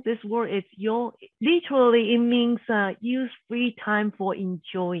yo. This word is yo. Literally, it means use free time for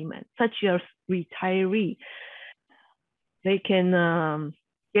enjoyment, such as retiree. They can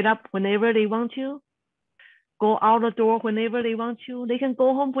get up whenever they want to, go out the door whenever they want to. They can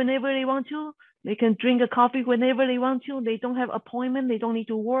go home whenever they want to. They can drink a coffee whenever they want to. They don't have appointment. They don't need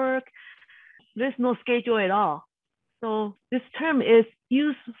to work. There's no schedule at all. So this term is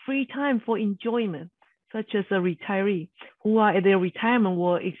use free time for enjoyment, such as a retiree who are at their retirement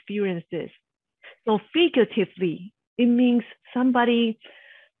will experience this. So figuratively, it means somebody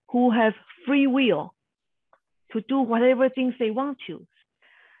who has free will to do whatever things they want to.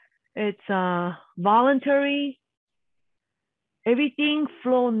 It's voluntary. Everything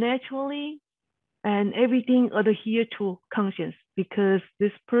flow naturally, and everything adhere to conscience because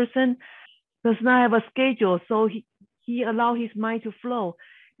this person does not have a schedule, so he allow his mind to flow.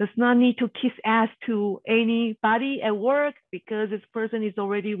 Does not need to kiss ass to anybody at work because this person is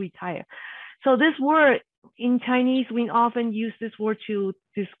already retired. So this word In Chinese, we often use this word to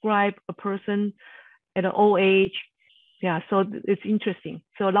describe a person at an old age. Yeah, so it's interesting.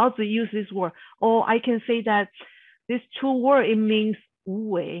 So Lao Tzu used this word. Or I can say that this two word, it means wu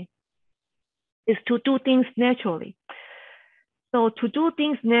wei, is to do things naturally. So to do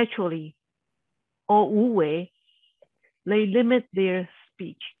things naturally, or wu wei, they limit their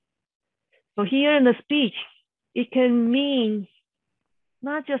speech. So here in the speech, it can mean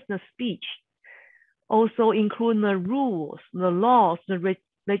not just the speech, also include the rules, the laws, the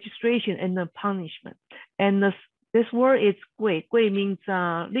legislation, and the punishment. And this word is gui. Gui means,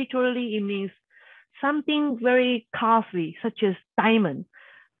 literally, it means something very costly, such as diamond,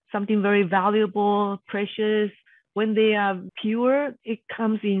 something very valuable, precious. When they are pure, it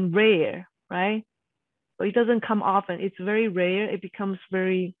comes in rare, right? So it doesn't come often. It's very rare. It becomes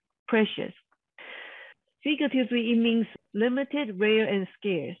very precious. Figuratively, it means limited, rare, and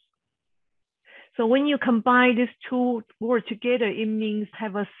scarce. So when you combine these two words together, it means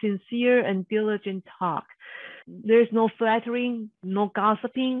have a sincere and diligent talk. There's no flattering, no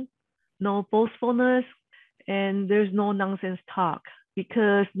gossiping, no boastfulness, and there's no nonsense talk.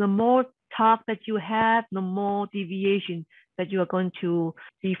 Because the more talk that you have, the more deviation that you are going to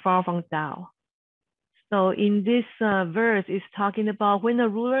be far from Tao. So in this verse, it's talking about when a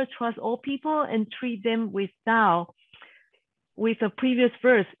ruler trusts all people and treat them with Tao. With the previous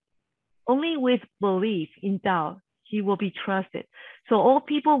verse, only with belief in Tao, he will be trusted. So all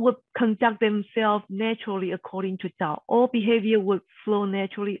people would conduct themselves naturally according to Tao. All behavior would flow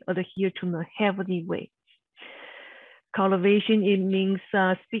naturally, adhere to the heavenly way. Cultivation, it means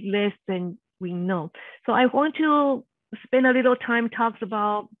speak less than we know. So I want to spend a little time talks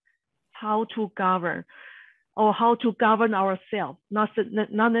about how to govern, or how to govern ourselves, not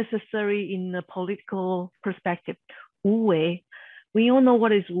necessarily in a political perspective. Wu wei, we all know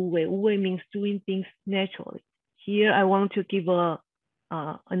what is wu wei. Wu wei means doing things naturally. Here I want to give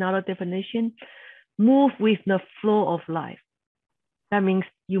another definition. Move with the flow of life. That means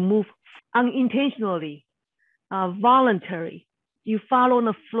you move unintentionally, voluntary. You follow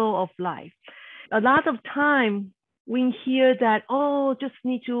the flow of life. A lot of time we hear that, oh, just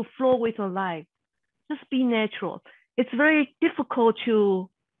need to flow with your life. Just be natural. It's very difficult to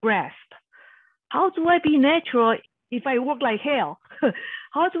grasp. How do I be natural if I work like hell?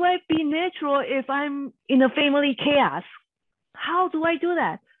 How do I be natural if I'm in a family chaos? How do I do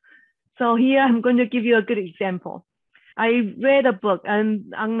that? So here I'm going to give you a good example. I read a book,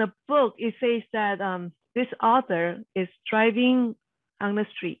 and on the book, it says that this author is driving on the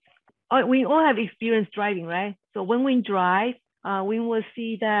street. We all have experience driving, right? So when we drive, we will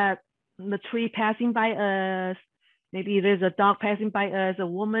see that the tree passing by us, maybe there's a dog passing by us, a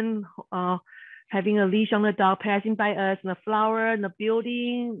woman having a leash on the dog passing by us, and the flower, and the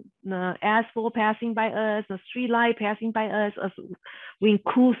building, the asphalt passing by us, the street light passing by us as we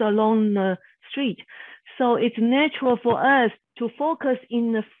cruise along the street. So it's natural for us to focus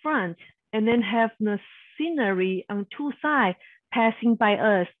in the front and then have the scenery on two sides passing by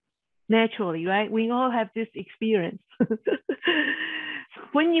us naturally, right? We all have this experience.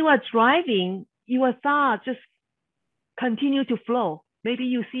 When you are driving, your thoughts just continue to flow. Maybe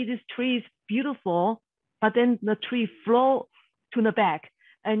you see this tree is beautiful, but then the tree flow to the back,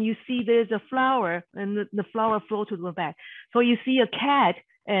 and you see there's a flower, and the flower flow to the back. So you see a cat,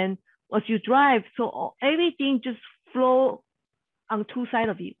 and as you drive, so everything just flow on two sides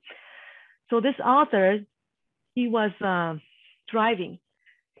of you. So this author, he was driving.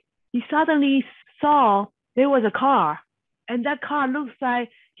 He suddenly saw there was a car, and that car looks like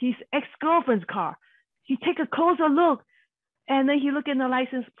his ex-girlfriend's car. He take a closer look, and then he look in the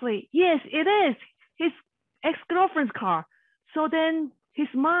license plate. Yes, it is his ex-girlfriend's car. So then his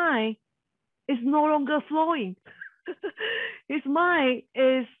mind is no longer flowing. His mind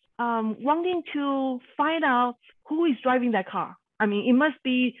is wanting to find out who is driving that car. I mean, it must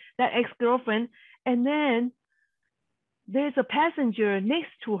be that ex-girlfriend. And then there's a passenger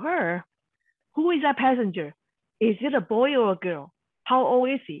next to her. Who is that passenger? Is it a boy or a girl? How old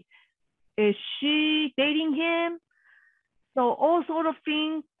is he? Is she dating him? So all sort of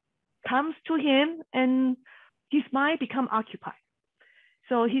things comes to him, and his mind become occupied.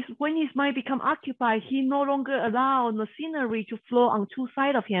 So when his mind become occupied, he no longer allow the scenery to flow on two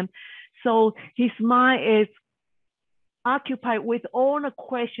sides of him. So his mind is occupied with all the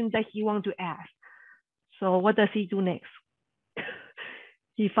questions that he want to ask. So what does he do next?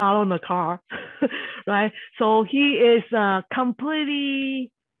 He follow the car, right? So he is completely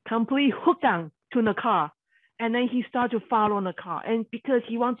hooked on to the car. And then he start to follow the car. And because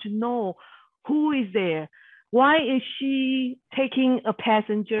he wants to know who is there, Why is she taking a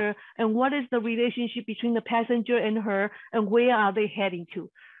passenger? And what is the relationship between the passenger and her? And where are they heading to?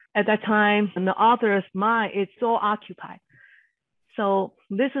 At that time, the author's mind is so occupied. So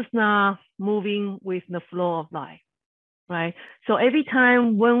this is not moving with the flow of life, right? So every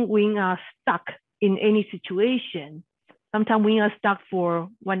time when we are stuck in any situation, sometimes we are stuck for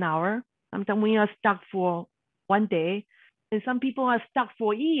 1 hour, sometimes we are stuck for 1 day, and some people are stuck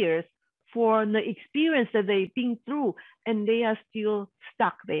for years for the experience that they've been through, and they are still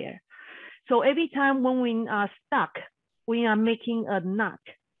stuck there. So every time when we are stuck, we are making a knot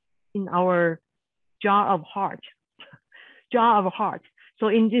in our jar of heart. So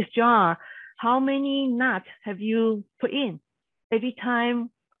in this jar, how many knots have you put in? Every time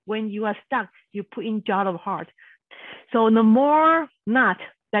when you are stuck, you put in jar of heart. So the more knot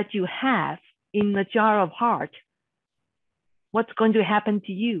that you have in the jar of heart, what's going to happen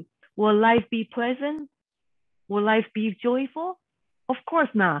to you? Will life be pleasant? Will life be joyful? Of course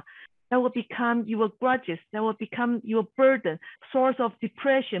not. That will become your grudges. That will become your burden, source of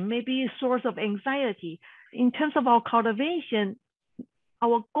depression, maybe a source of anxiety. In terms of our cultivation,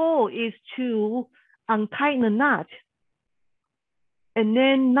 our goal is to untie the knot and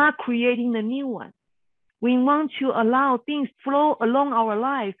then not creating a new one. We want to allow things flow along our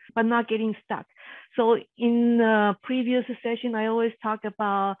life, but not getting stuck. So in the previous session, I always talk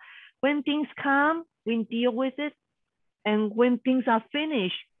about when things come, we deal with it. And when things are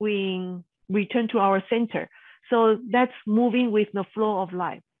finished, we return to our center. So that's moving with the flow of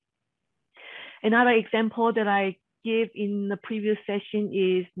life. Another example that I give in the previous session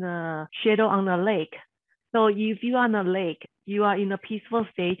is the shadow on the lake. So if you are on a lake, you are in a peaceful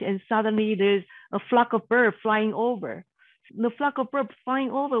state, and suddenly there's a flock of birds flying over. The flock of birds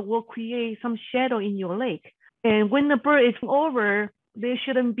flying over will create some shadow in your lake. And when the bird is over, there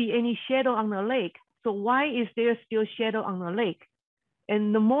shouldn't be any shadow on the lake. So why is there still shadow on the lake?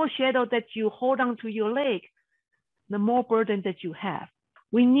 And the more shadow that you hold on to your lake, the more burden that you have.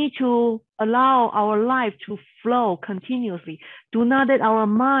 We need to allow our life to flow continuously. Do not let our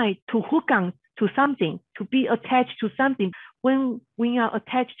mind to hook on to something, to be attached to something. When we are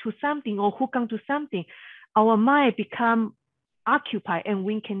attached to something or hook on to something, our mind become occupied and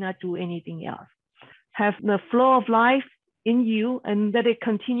we cannot do anything else. Have the flow of life in you and let it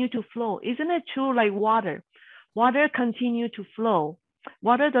continue to flow. Isn't it true like water? Water continue to flow.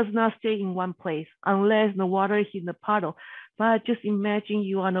 Water does not stay in one place unless the water is in the puddle. But just imagine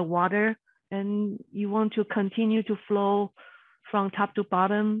you are on the water and you want to continue to flow from top to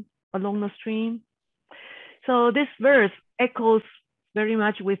bottom along the stream. So this verse echoes very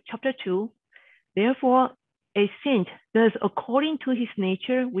much with chapter 2. Therefore, a saint does according to his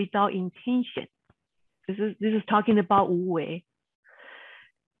nature without intention. This is talking about Wu Wei.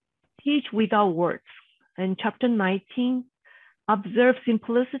 Teach without words. And chapter 19, observe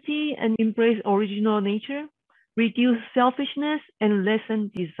simplicity and embrace original nature, reduce selfishness and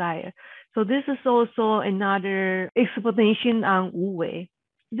lessen desire. So this is also another explanation on Wu Wei.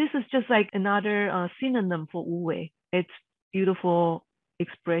 This is just like another synonym for Wu Wei. It's beautiful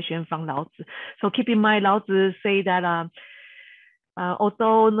expression from Lao Tzu. So keep in mind, Lao Tzu say that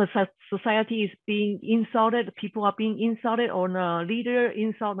although the society is being insulted, people are being insulted, or the leader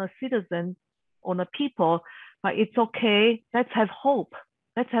insult the citizen or the people, but it's okay. Let's have hope.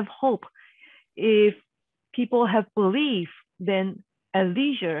 Let's have hope. If people have belief, then at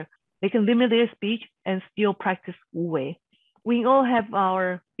leisure, they can limit their speech and still practice Wu Wei. We all have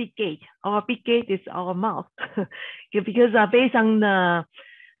our big gate. Our big gate is our mouth. Because based on the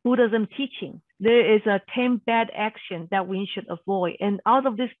Buddhism teaching, there is a 10 bad action that we should avoid. And out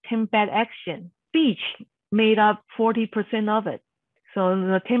of this 10 bad action, speech made up 40% of it. So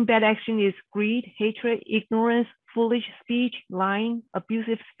the 10 bad action is greed, hatred, ignorance, foolish speech, lying,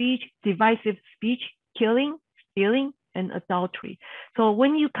 abusive speech, divisive speech, killing, stealing, and adultery. So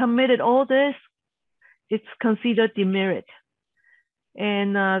when you committed all this, it's considered demerit.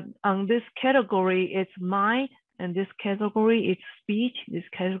 And on this category, it's mind, and this category is speech, this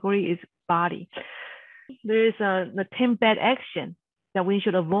category is body. There is the 10 bad action that we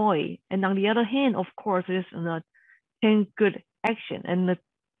should avoid. And on the other hand, of course, there's the 10 good action. And the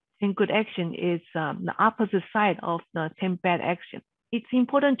 10 good action is the opposite side of the 10 bad action. It's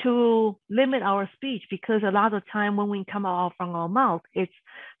important to limit our speech because a lot of time when we come out from our mouth, it's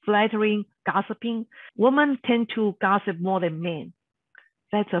flattering, gossiping. Women tend to gossip more than men.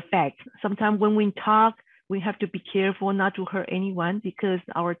 That's a fact. Sometimes when we talk, we have to be careful not to hurt anyone because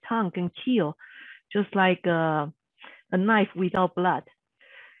our tongue can kill, just like a knife without blood.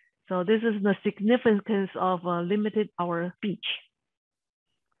 So this is the significance of limited our speech.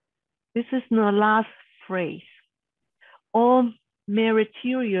 This is the last phrase. All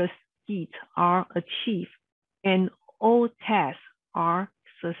meritorious deeds are achieved, and all tasks are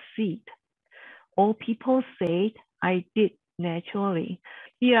succeed. All people say, I did naturally.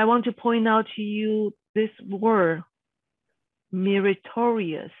 Here, I want to point out to you this word,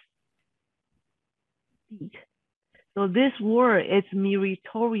 meritorious deed. So this word is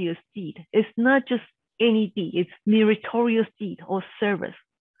meritorious deed. It's not just any deed, it's meritorious deed or service.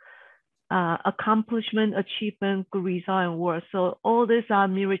 Accomplishment, achievement, good result, and work. So all these are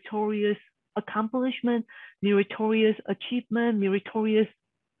meritorious accomplishment, meritorious achievement, meritorious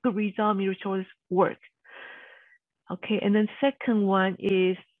good result, meritorious work. Okay, and then second one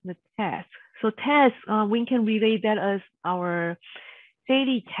is the task. So task, we can relate that as our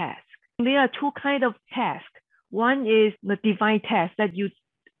daily task. There are two kinds of tasks. One is the divine task that you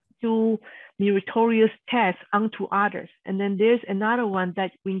do meritorious tasks unto others. And then there's another one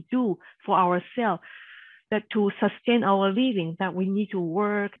that we do for ourselves, that to sustain our living, that we need to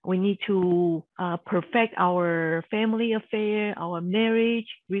work, we need to perfect our family affair, our marriage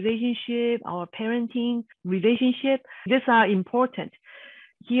relationship, our parenting relationship. These are important.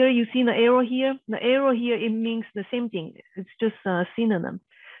 Here you see the arrow here. The arrow here, it means the same thing. It's just a synonym.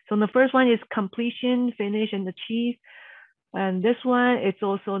 So the first one is completion, finish, and achieve. And this one, it's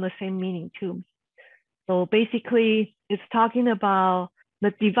also the same meaning too. So basically, it's talking about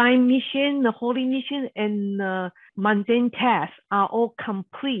the divine mission, the holy mission, and the mundane tasks are all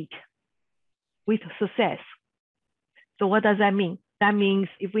complete with success. So what does that mean? That means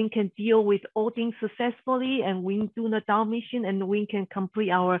if we can deal with all things successfully, and we do the Tao mission, and we can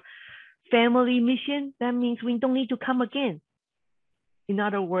complete our family mission, that means we don't need to come again. In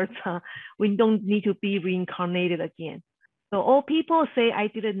other words, we don't need to be reincarnated again. So all people say, I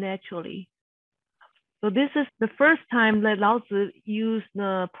did it naturally. So this is the first time that Lao Tzu used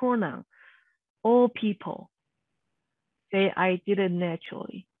the pronoun. All people say, I did it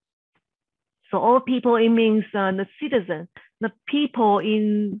naturally. So all people, it means the citizen, the people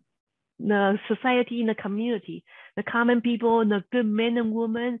in the society, in the community, the common people, the good men and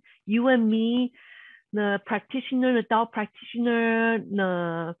women, you and me, the practitioner, the Tao practitioner,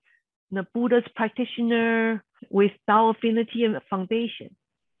 the Buddhist practitioner with Tao affinity and foundation.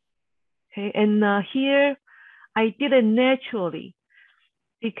 Okay, and here I did it naturally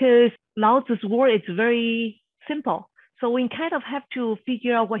because Lao Tzu's word is very simple. So we kind of have to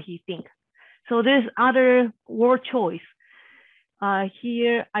figure out what he thinks. So there's other word choice.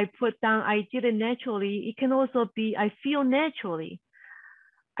 Here I put down, I did it naturally. It can also be, I feel naturally.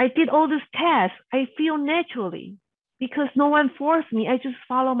 I did all this tasks, I feel naturally because no one forced me. I just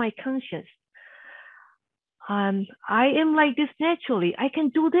follow my conscience. I am like this naturally. I can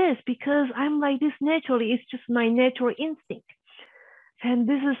do this because I'm like this naturally. It's just my natural instinct. And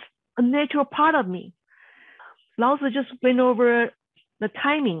this is a natural part of me. Lao Tzu just went over the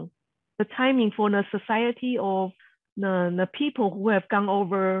timing for the society of the people who have gone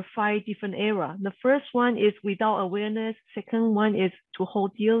over 5 different eras. The first one is without awareness. Second one is to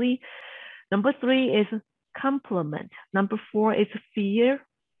hold dearly. Number 3 is complement. Number 4 is fear.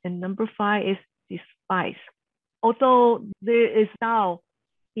 And number 5 is despise. Although there is Tao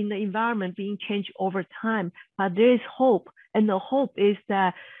in the environment being changed over time, but there is hope. And the hope is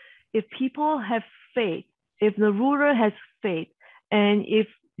that if people have faith, if the ruler has faith, and if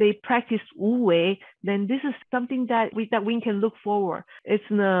they practice Wu Wei, then this is something that we can look forward. It's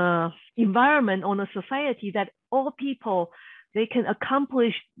the environment or the society that all people, they can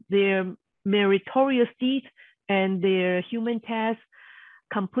accomplish their meritorious deeds and their human tasks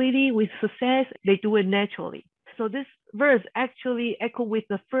completely with success. They do it naturally. So this verse actually echoes with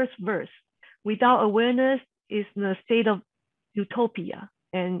the first verse. Without awareness is the state of utopia.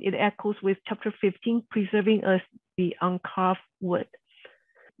 And it echoes with chapter 15, preserving us the uncarved wood.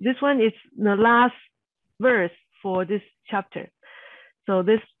 This one is the last verse for this chapter. So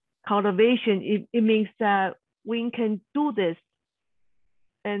this cultivation, it means that we can do this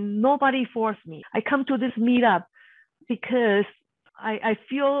and nobody forced me. I come to this meetup because I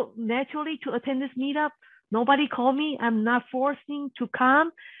feel naturally to attend this meetup. Nobody called me. I'm not forcing to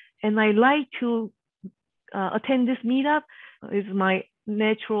come. And I like to attend this meetup. It's my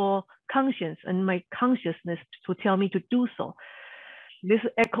natural conscience and my consciousness to tell me to do so. This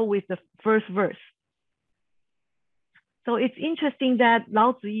echo with the first verse. So it's interesting that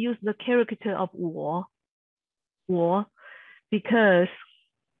Lao Tzu used the character of 我, because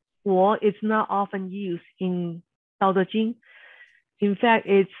我 is not often used in Tao Te Ching. In fact,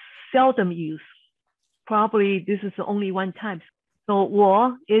 it's seldom used. Probably this is the only one time. So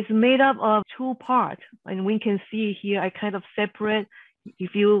我 is made up of 2 parts, and we can see here I kind of separate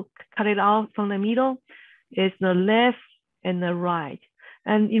If you cut it out from the middle, it's the left and the right.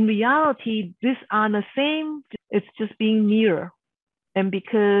 And in reality, these are the same, it's just being mirror. And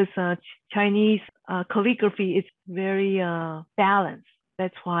because Chinese calligraphy is very balanced,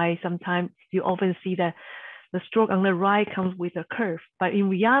 that's why sometimes you often see that the stroke on the right comes with a curve. But in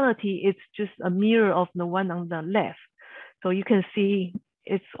reality, it's just a mirror of the one on the left. So you can see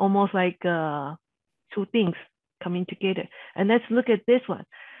it's almost like two things coming together. And let's look at this one.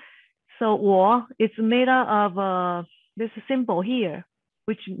 So 我, it's made out of this symbol here,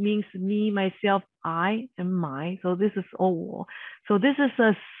 which means me, myself, I, and my. So this is all 我. So this is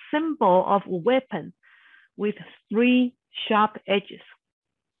a symbol of a weapon with 3 sharp edges.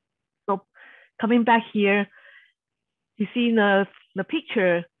 So coming back here, you see in the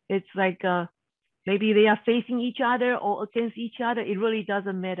picture, it's like maybe they are facing each other or against each other. It really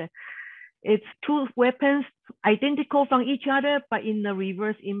doesn't matter. It's 2 weapons identical from each other, but in the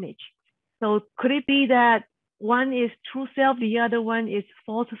reverse image. So could it be that one is true self, the other one is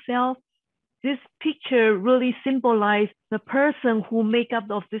false self? This picture really symbolizes the person who make up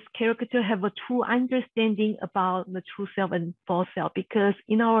of this character have a true understanding about the true self and false self, because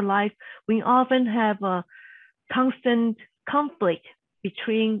in our life, we often have a constant conflict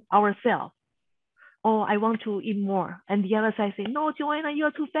between ourselves. Oh, I want to eat more. And the other side say, no, Joanna,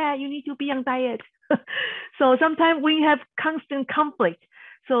 you're too fat. You need to be on diet. So sometimes we have constant conflict.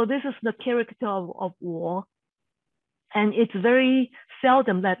 So this is the character of 我. And it's very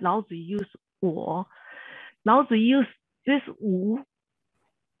seldom that Lao Tzu use 我. Lao Tzu use this 无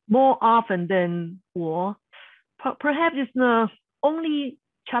more often than 我. Perhaps it's the only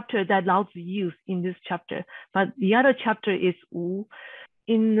chapter that Lao Tzu used in this chapter, but the other chapter is 无.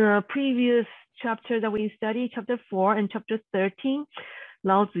 In the previous chapter that we studied, chapter 4 and chapter 13,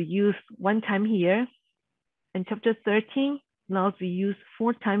 Lao Tzu used 1 time here. And chapter 13, Lao Tzu used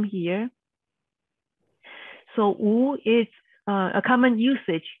 4 times here. So 无 is a common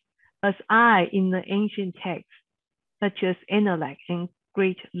usage as I in the ancient texts, such as intellect and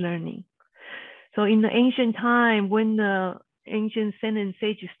great learning. So in the ancient time, when the ancient Zen and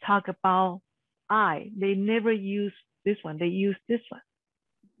sages talk about I, they never use this one, they use this one.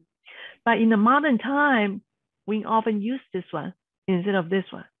 But in the modern time, we often use this one instead of this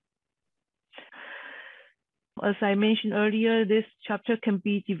one. As I mentioned earlier, this chapter can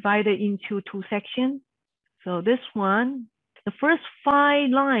be divided into 2 sections. So this one, the first 5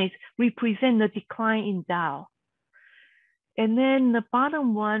 lines represent the decline in Tao. And then the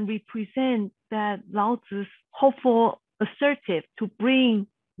bottom one represents that Lao Tzu's hopeful assertive to bring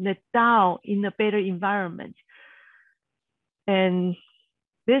the Tao in a better environment. And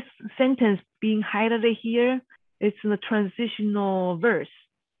this sentence being highlighted here, it's the transitional verse.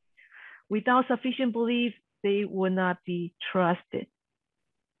 Without sufficient belief, they will not be trusted.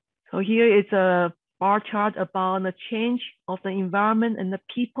 So here is a bar chart about the change of the environment and the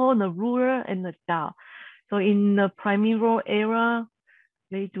people, the ruler and the Tao. So in the primeval era,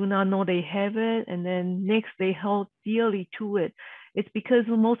 they do not know they have it. And then next they hold dearly to it. It's because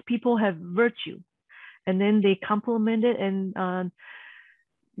most people have virtue and then they complement it, and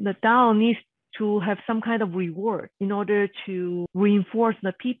the Tao needs to have some kind of reward in order to reinforce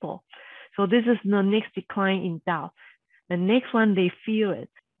the people. So this is the next decline in Tao. The next one, they feel it.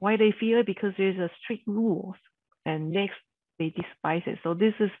 Why they feel it? Because there's a strict rules. And next, they despise it. So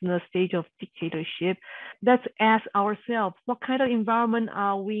this is the stage of dictatorship. Let's ask ourselves, what kind of environment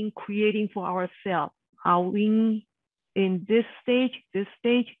are we creating for ourselves? Are we in this stage, this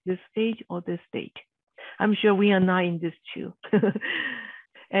stage, this stage, or this stage? I'm sure we are not in this too.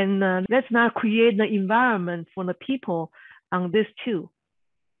 And let's not create the environment for the people on this too.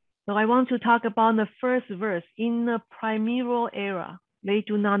 So I want to talk about the first verse. In the primeval era, they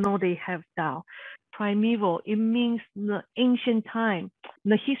do not know they have Tao. Primeval, it means the ancient time,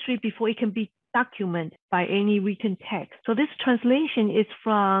 the history before it can be documented by any written text. So this translation is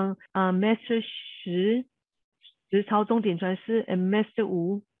from Master Shi, 实曹宗典传师, and Master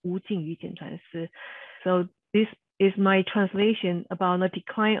Wu, 吴敬瑜简传师. So this is my translation about the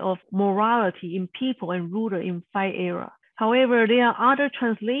decline of morality in people and ruler in 5 era. However, there are other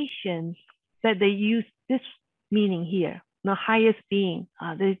translations that they use this meaning here, the highest being.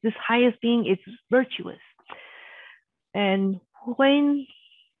 This highest being is virtuous. And when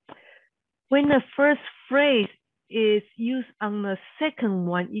the first phrase is used on the second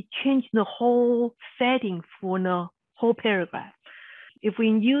one, it changed the whole setting for the whole paragraph. If we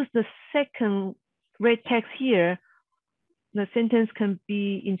use the second red text here, the sentence can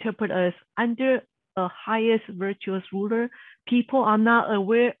be interpreted as under a highest virtuous ruler, people are not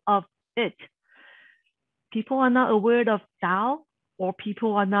aware of it. People are not aware of Tao or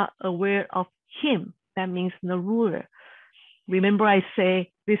people are not aware of him. That means the ruler. Remember I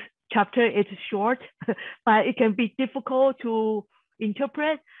say this chapter is short, but it can be difficult to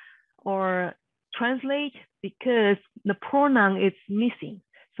interpret or translate because the pronoun is missing.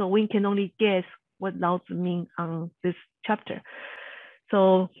 So we can only guess what Lao Tzu means on this chapter.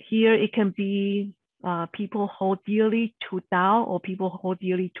 So here it can be people hold dearly to Tao or people hold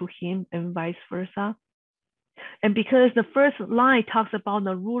dearly to him and vice versa. And because the first line talks about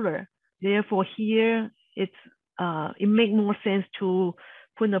the ruler, therefore here it makes more sense to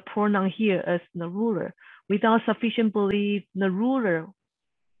put the pronoun here as the ruler. Without sufficient belief, the ruler,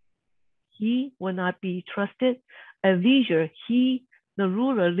 he will not be trusted. At leisure, he, the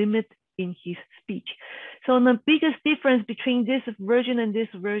ruler, limit in his speech. So the biggest difference between this version and this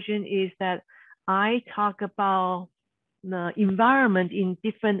version is that I talk about the environment in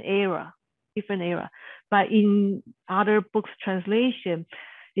different era. But in other books translation,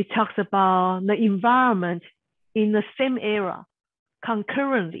 it talks about the environment in the same era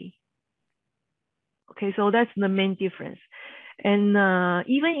concurrently. Okay, so that's the main difference. And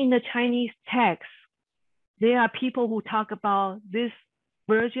even in the Chinese text, there are people who talk about this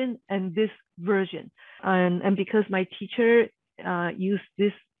version and this version. And because my teacher used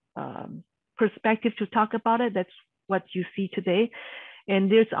this perspective to talk about it, that's what you see today.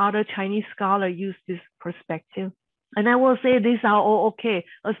 And there's other Chinese scholars use this perspective. And I will say these are all okay,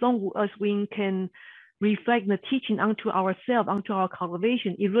 as long as we can reflect the teaching onto ourselves, onto our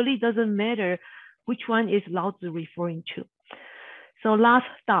cultivation. It really doesn't matter which one is Lao Tzu referring to. So last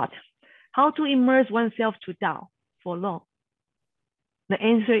thought, how to immerse oneself to Tao for long? The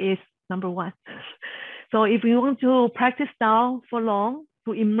answer is number one. So if we want to practice Tao for long,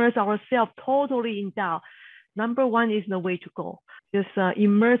 to immerse ourselves totally in Tao, number one is the way to go. Just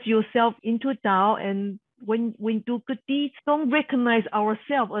immerse yourself into Tao, and when we do good deeds, don't recognize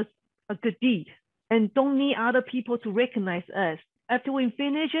ourselves as a good deed, and don't need other people to recognize us. After we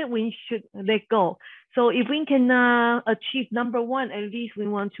finish it, we should let go. So if we can achieve number one, at least we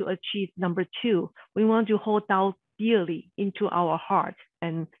want to achieve number two. We want to hold Tao dearly into our heart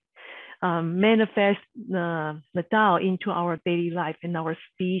and manifest the Tao into our daily life and our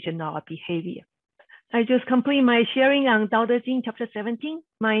speech and our behavior. I just complete my sharing on Tao Te Ching chapter 17.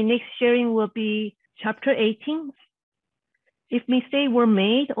 My next sharing will be chapter 18. If mistakes were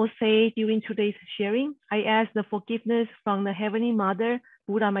made or said during today's sharing, I ask the forgiveness from the Heavenly Mother,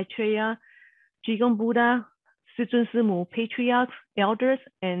 Buddha Maitreya, Jigong Buddha, Suzhun Simu, patriarchs, elders,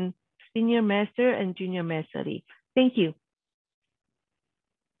 and senior master and junior master Li. Thank you.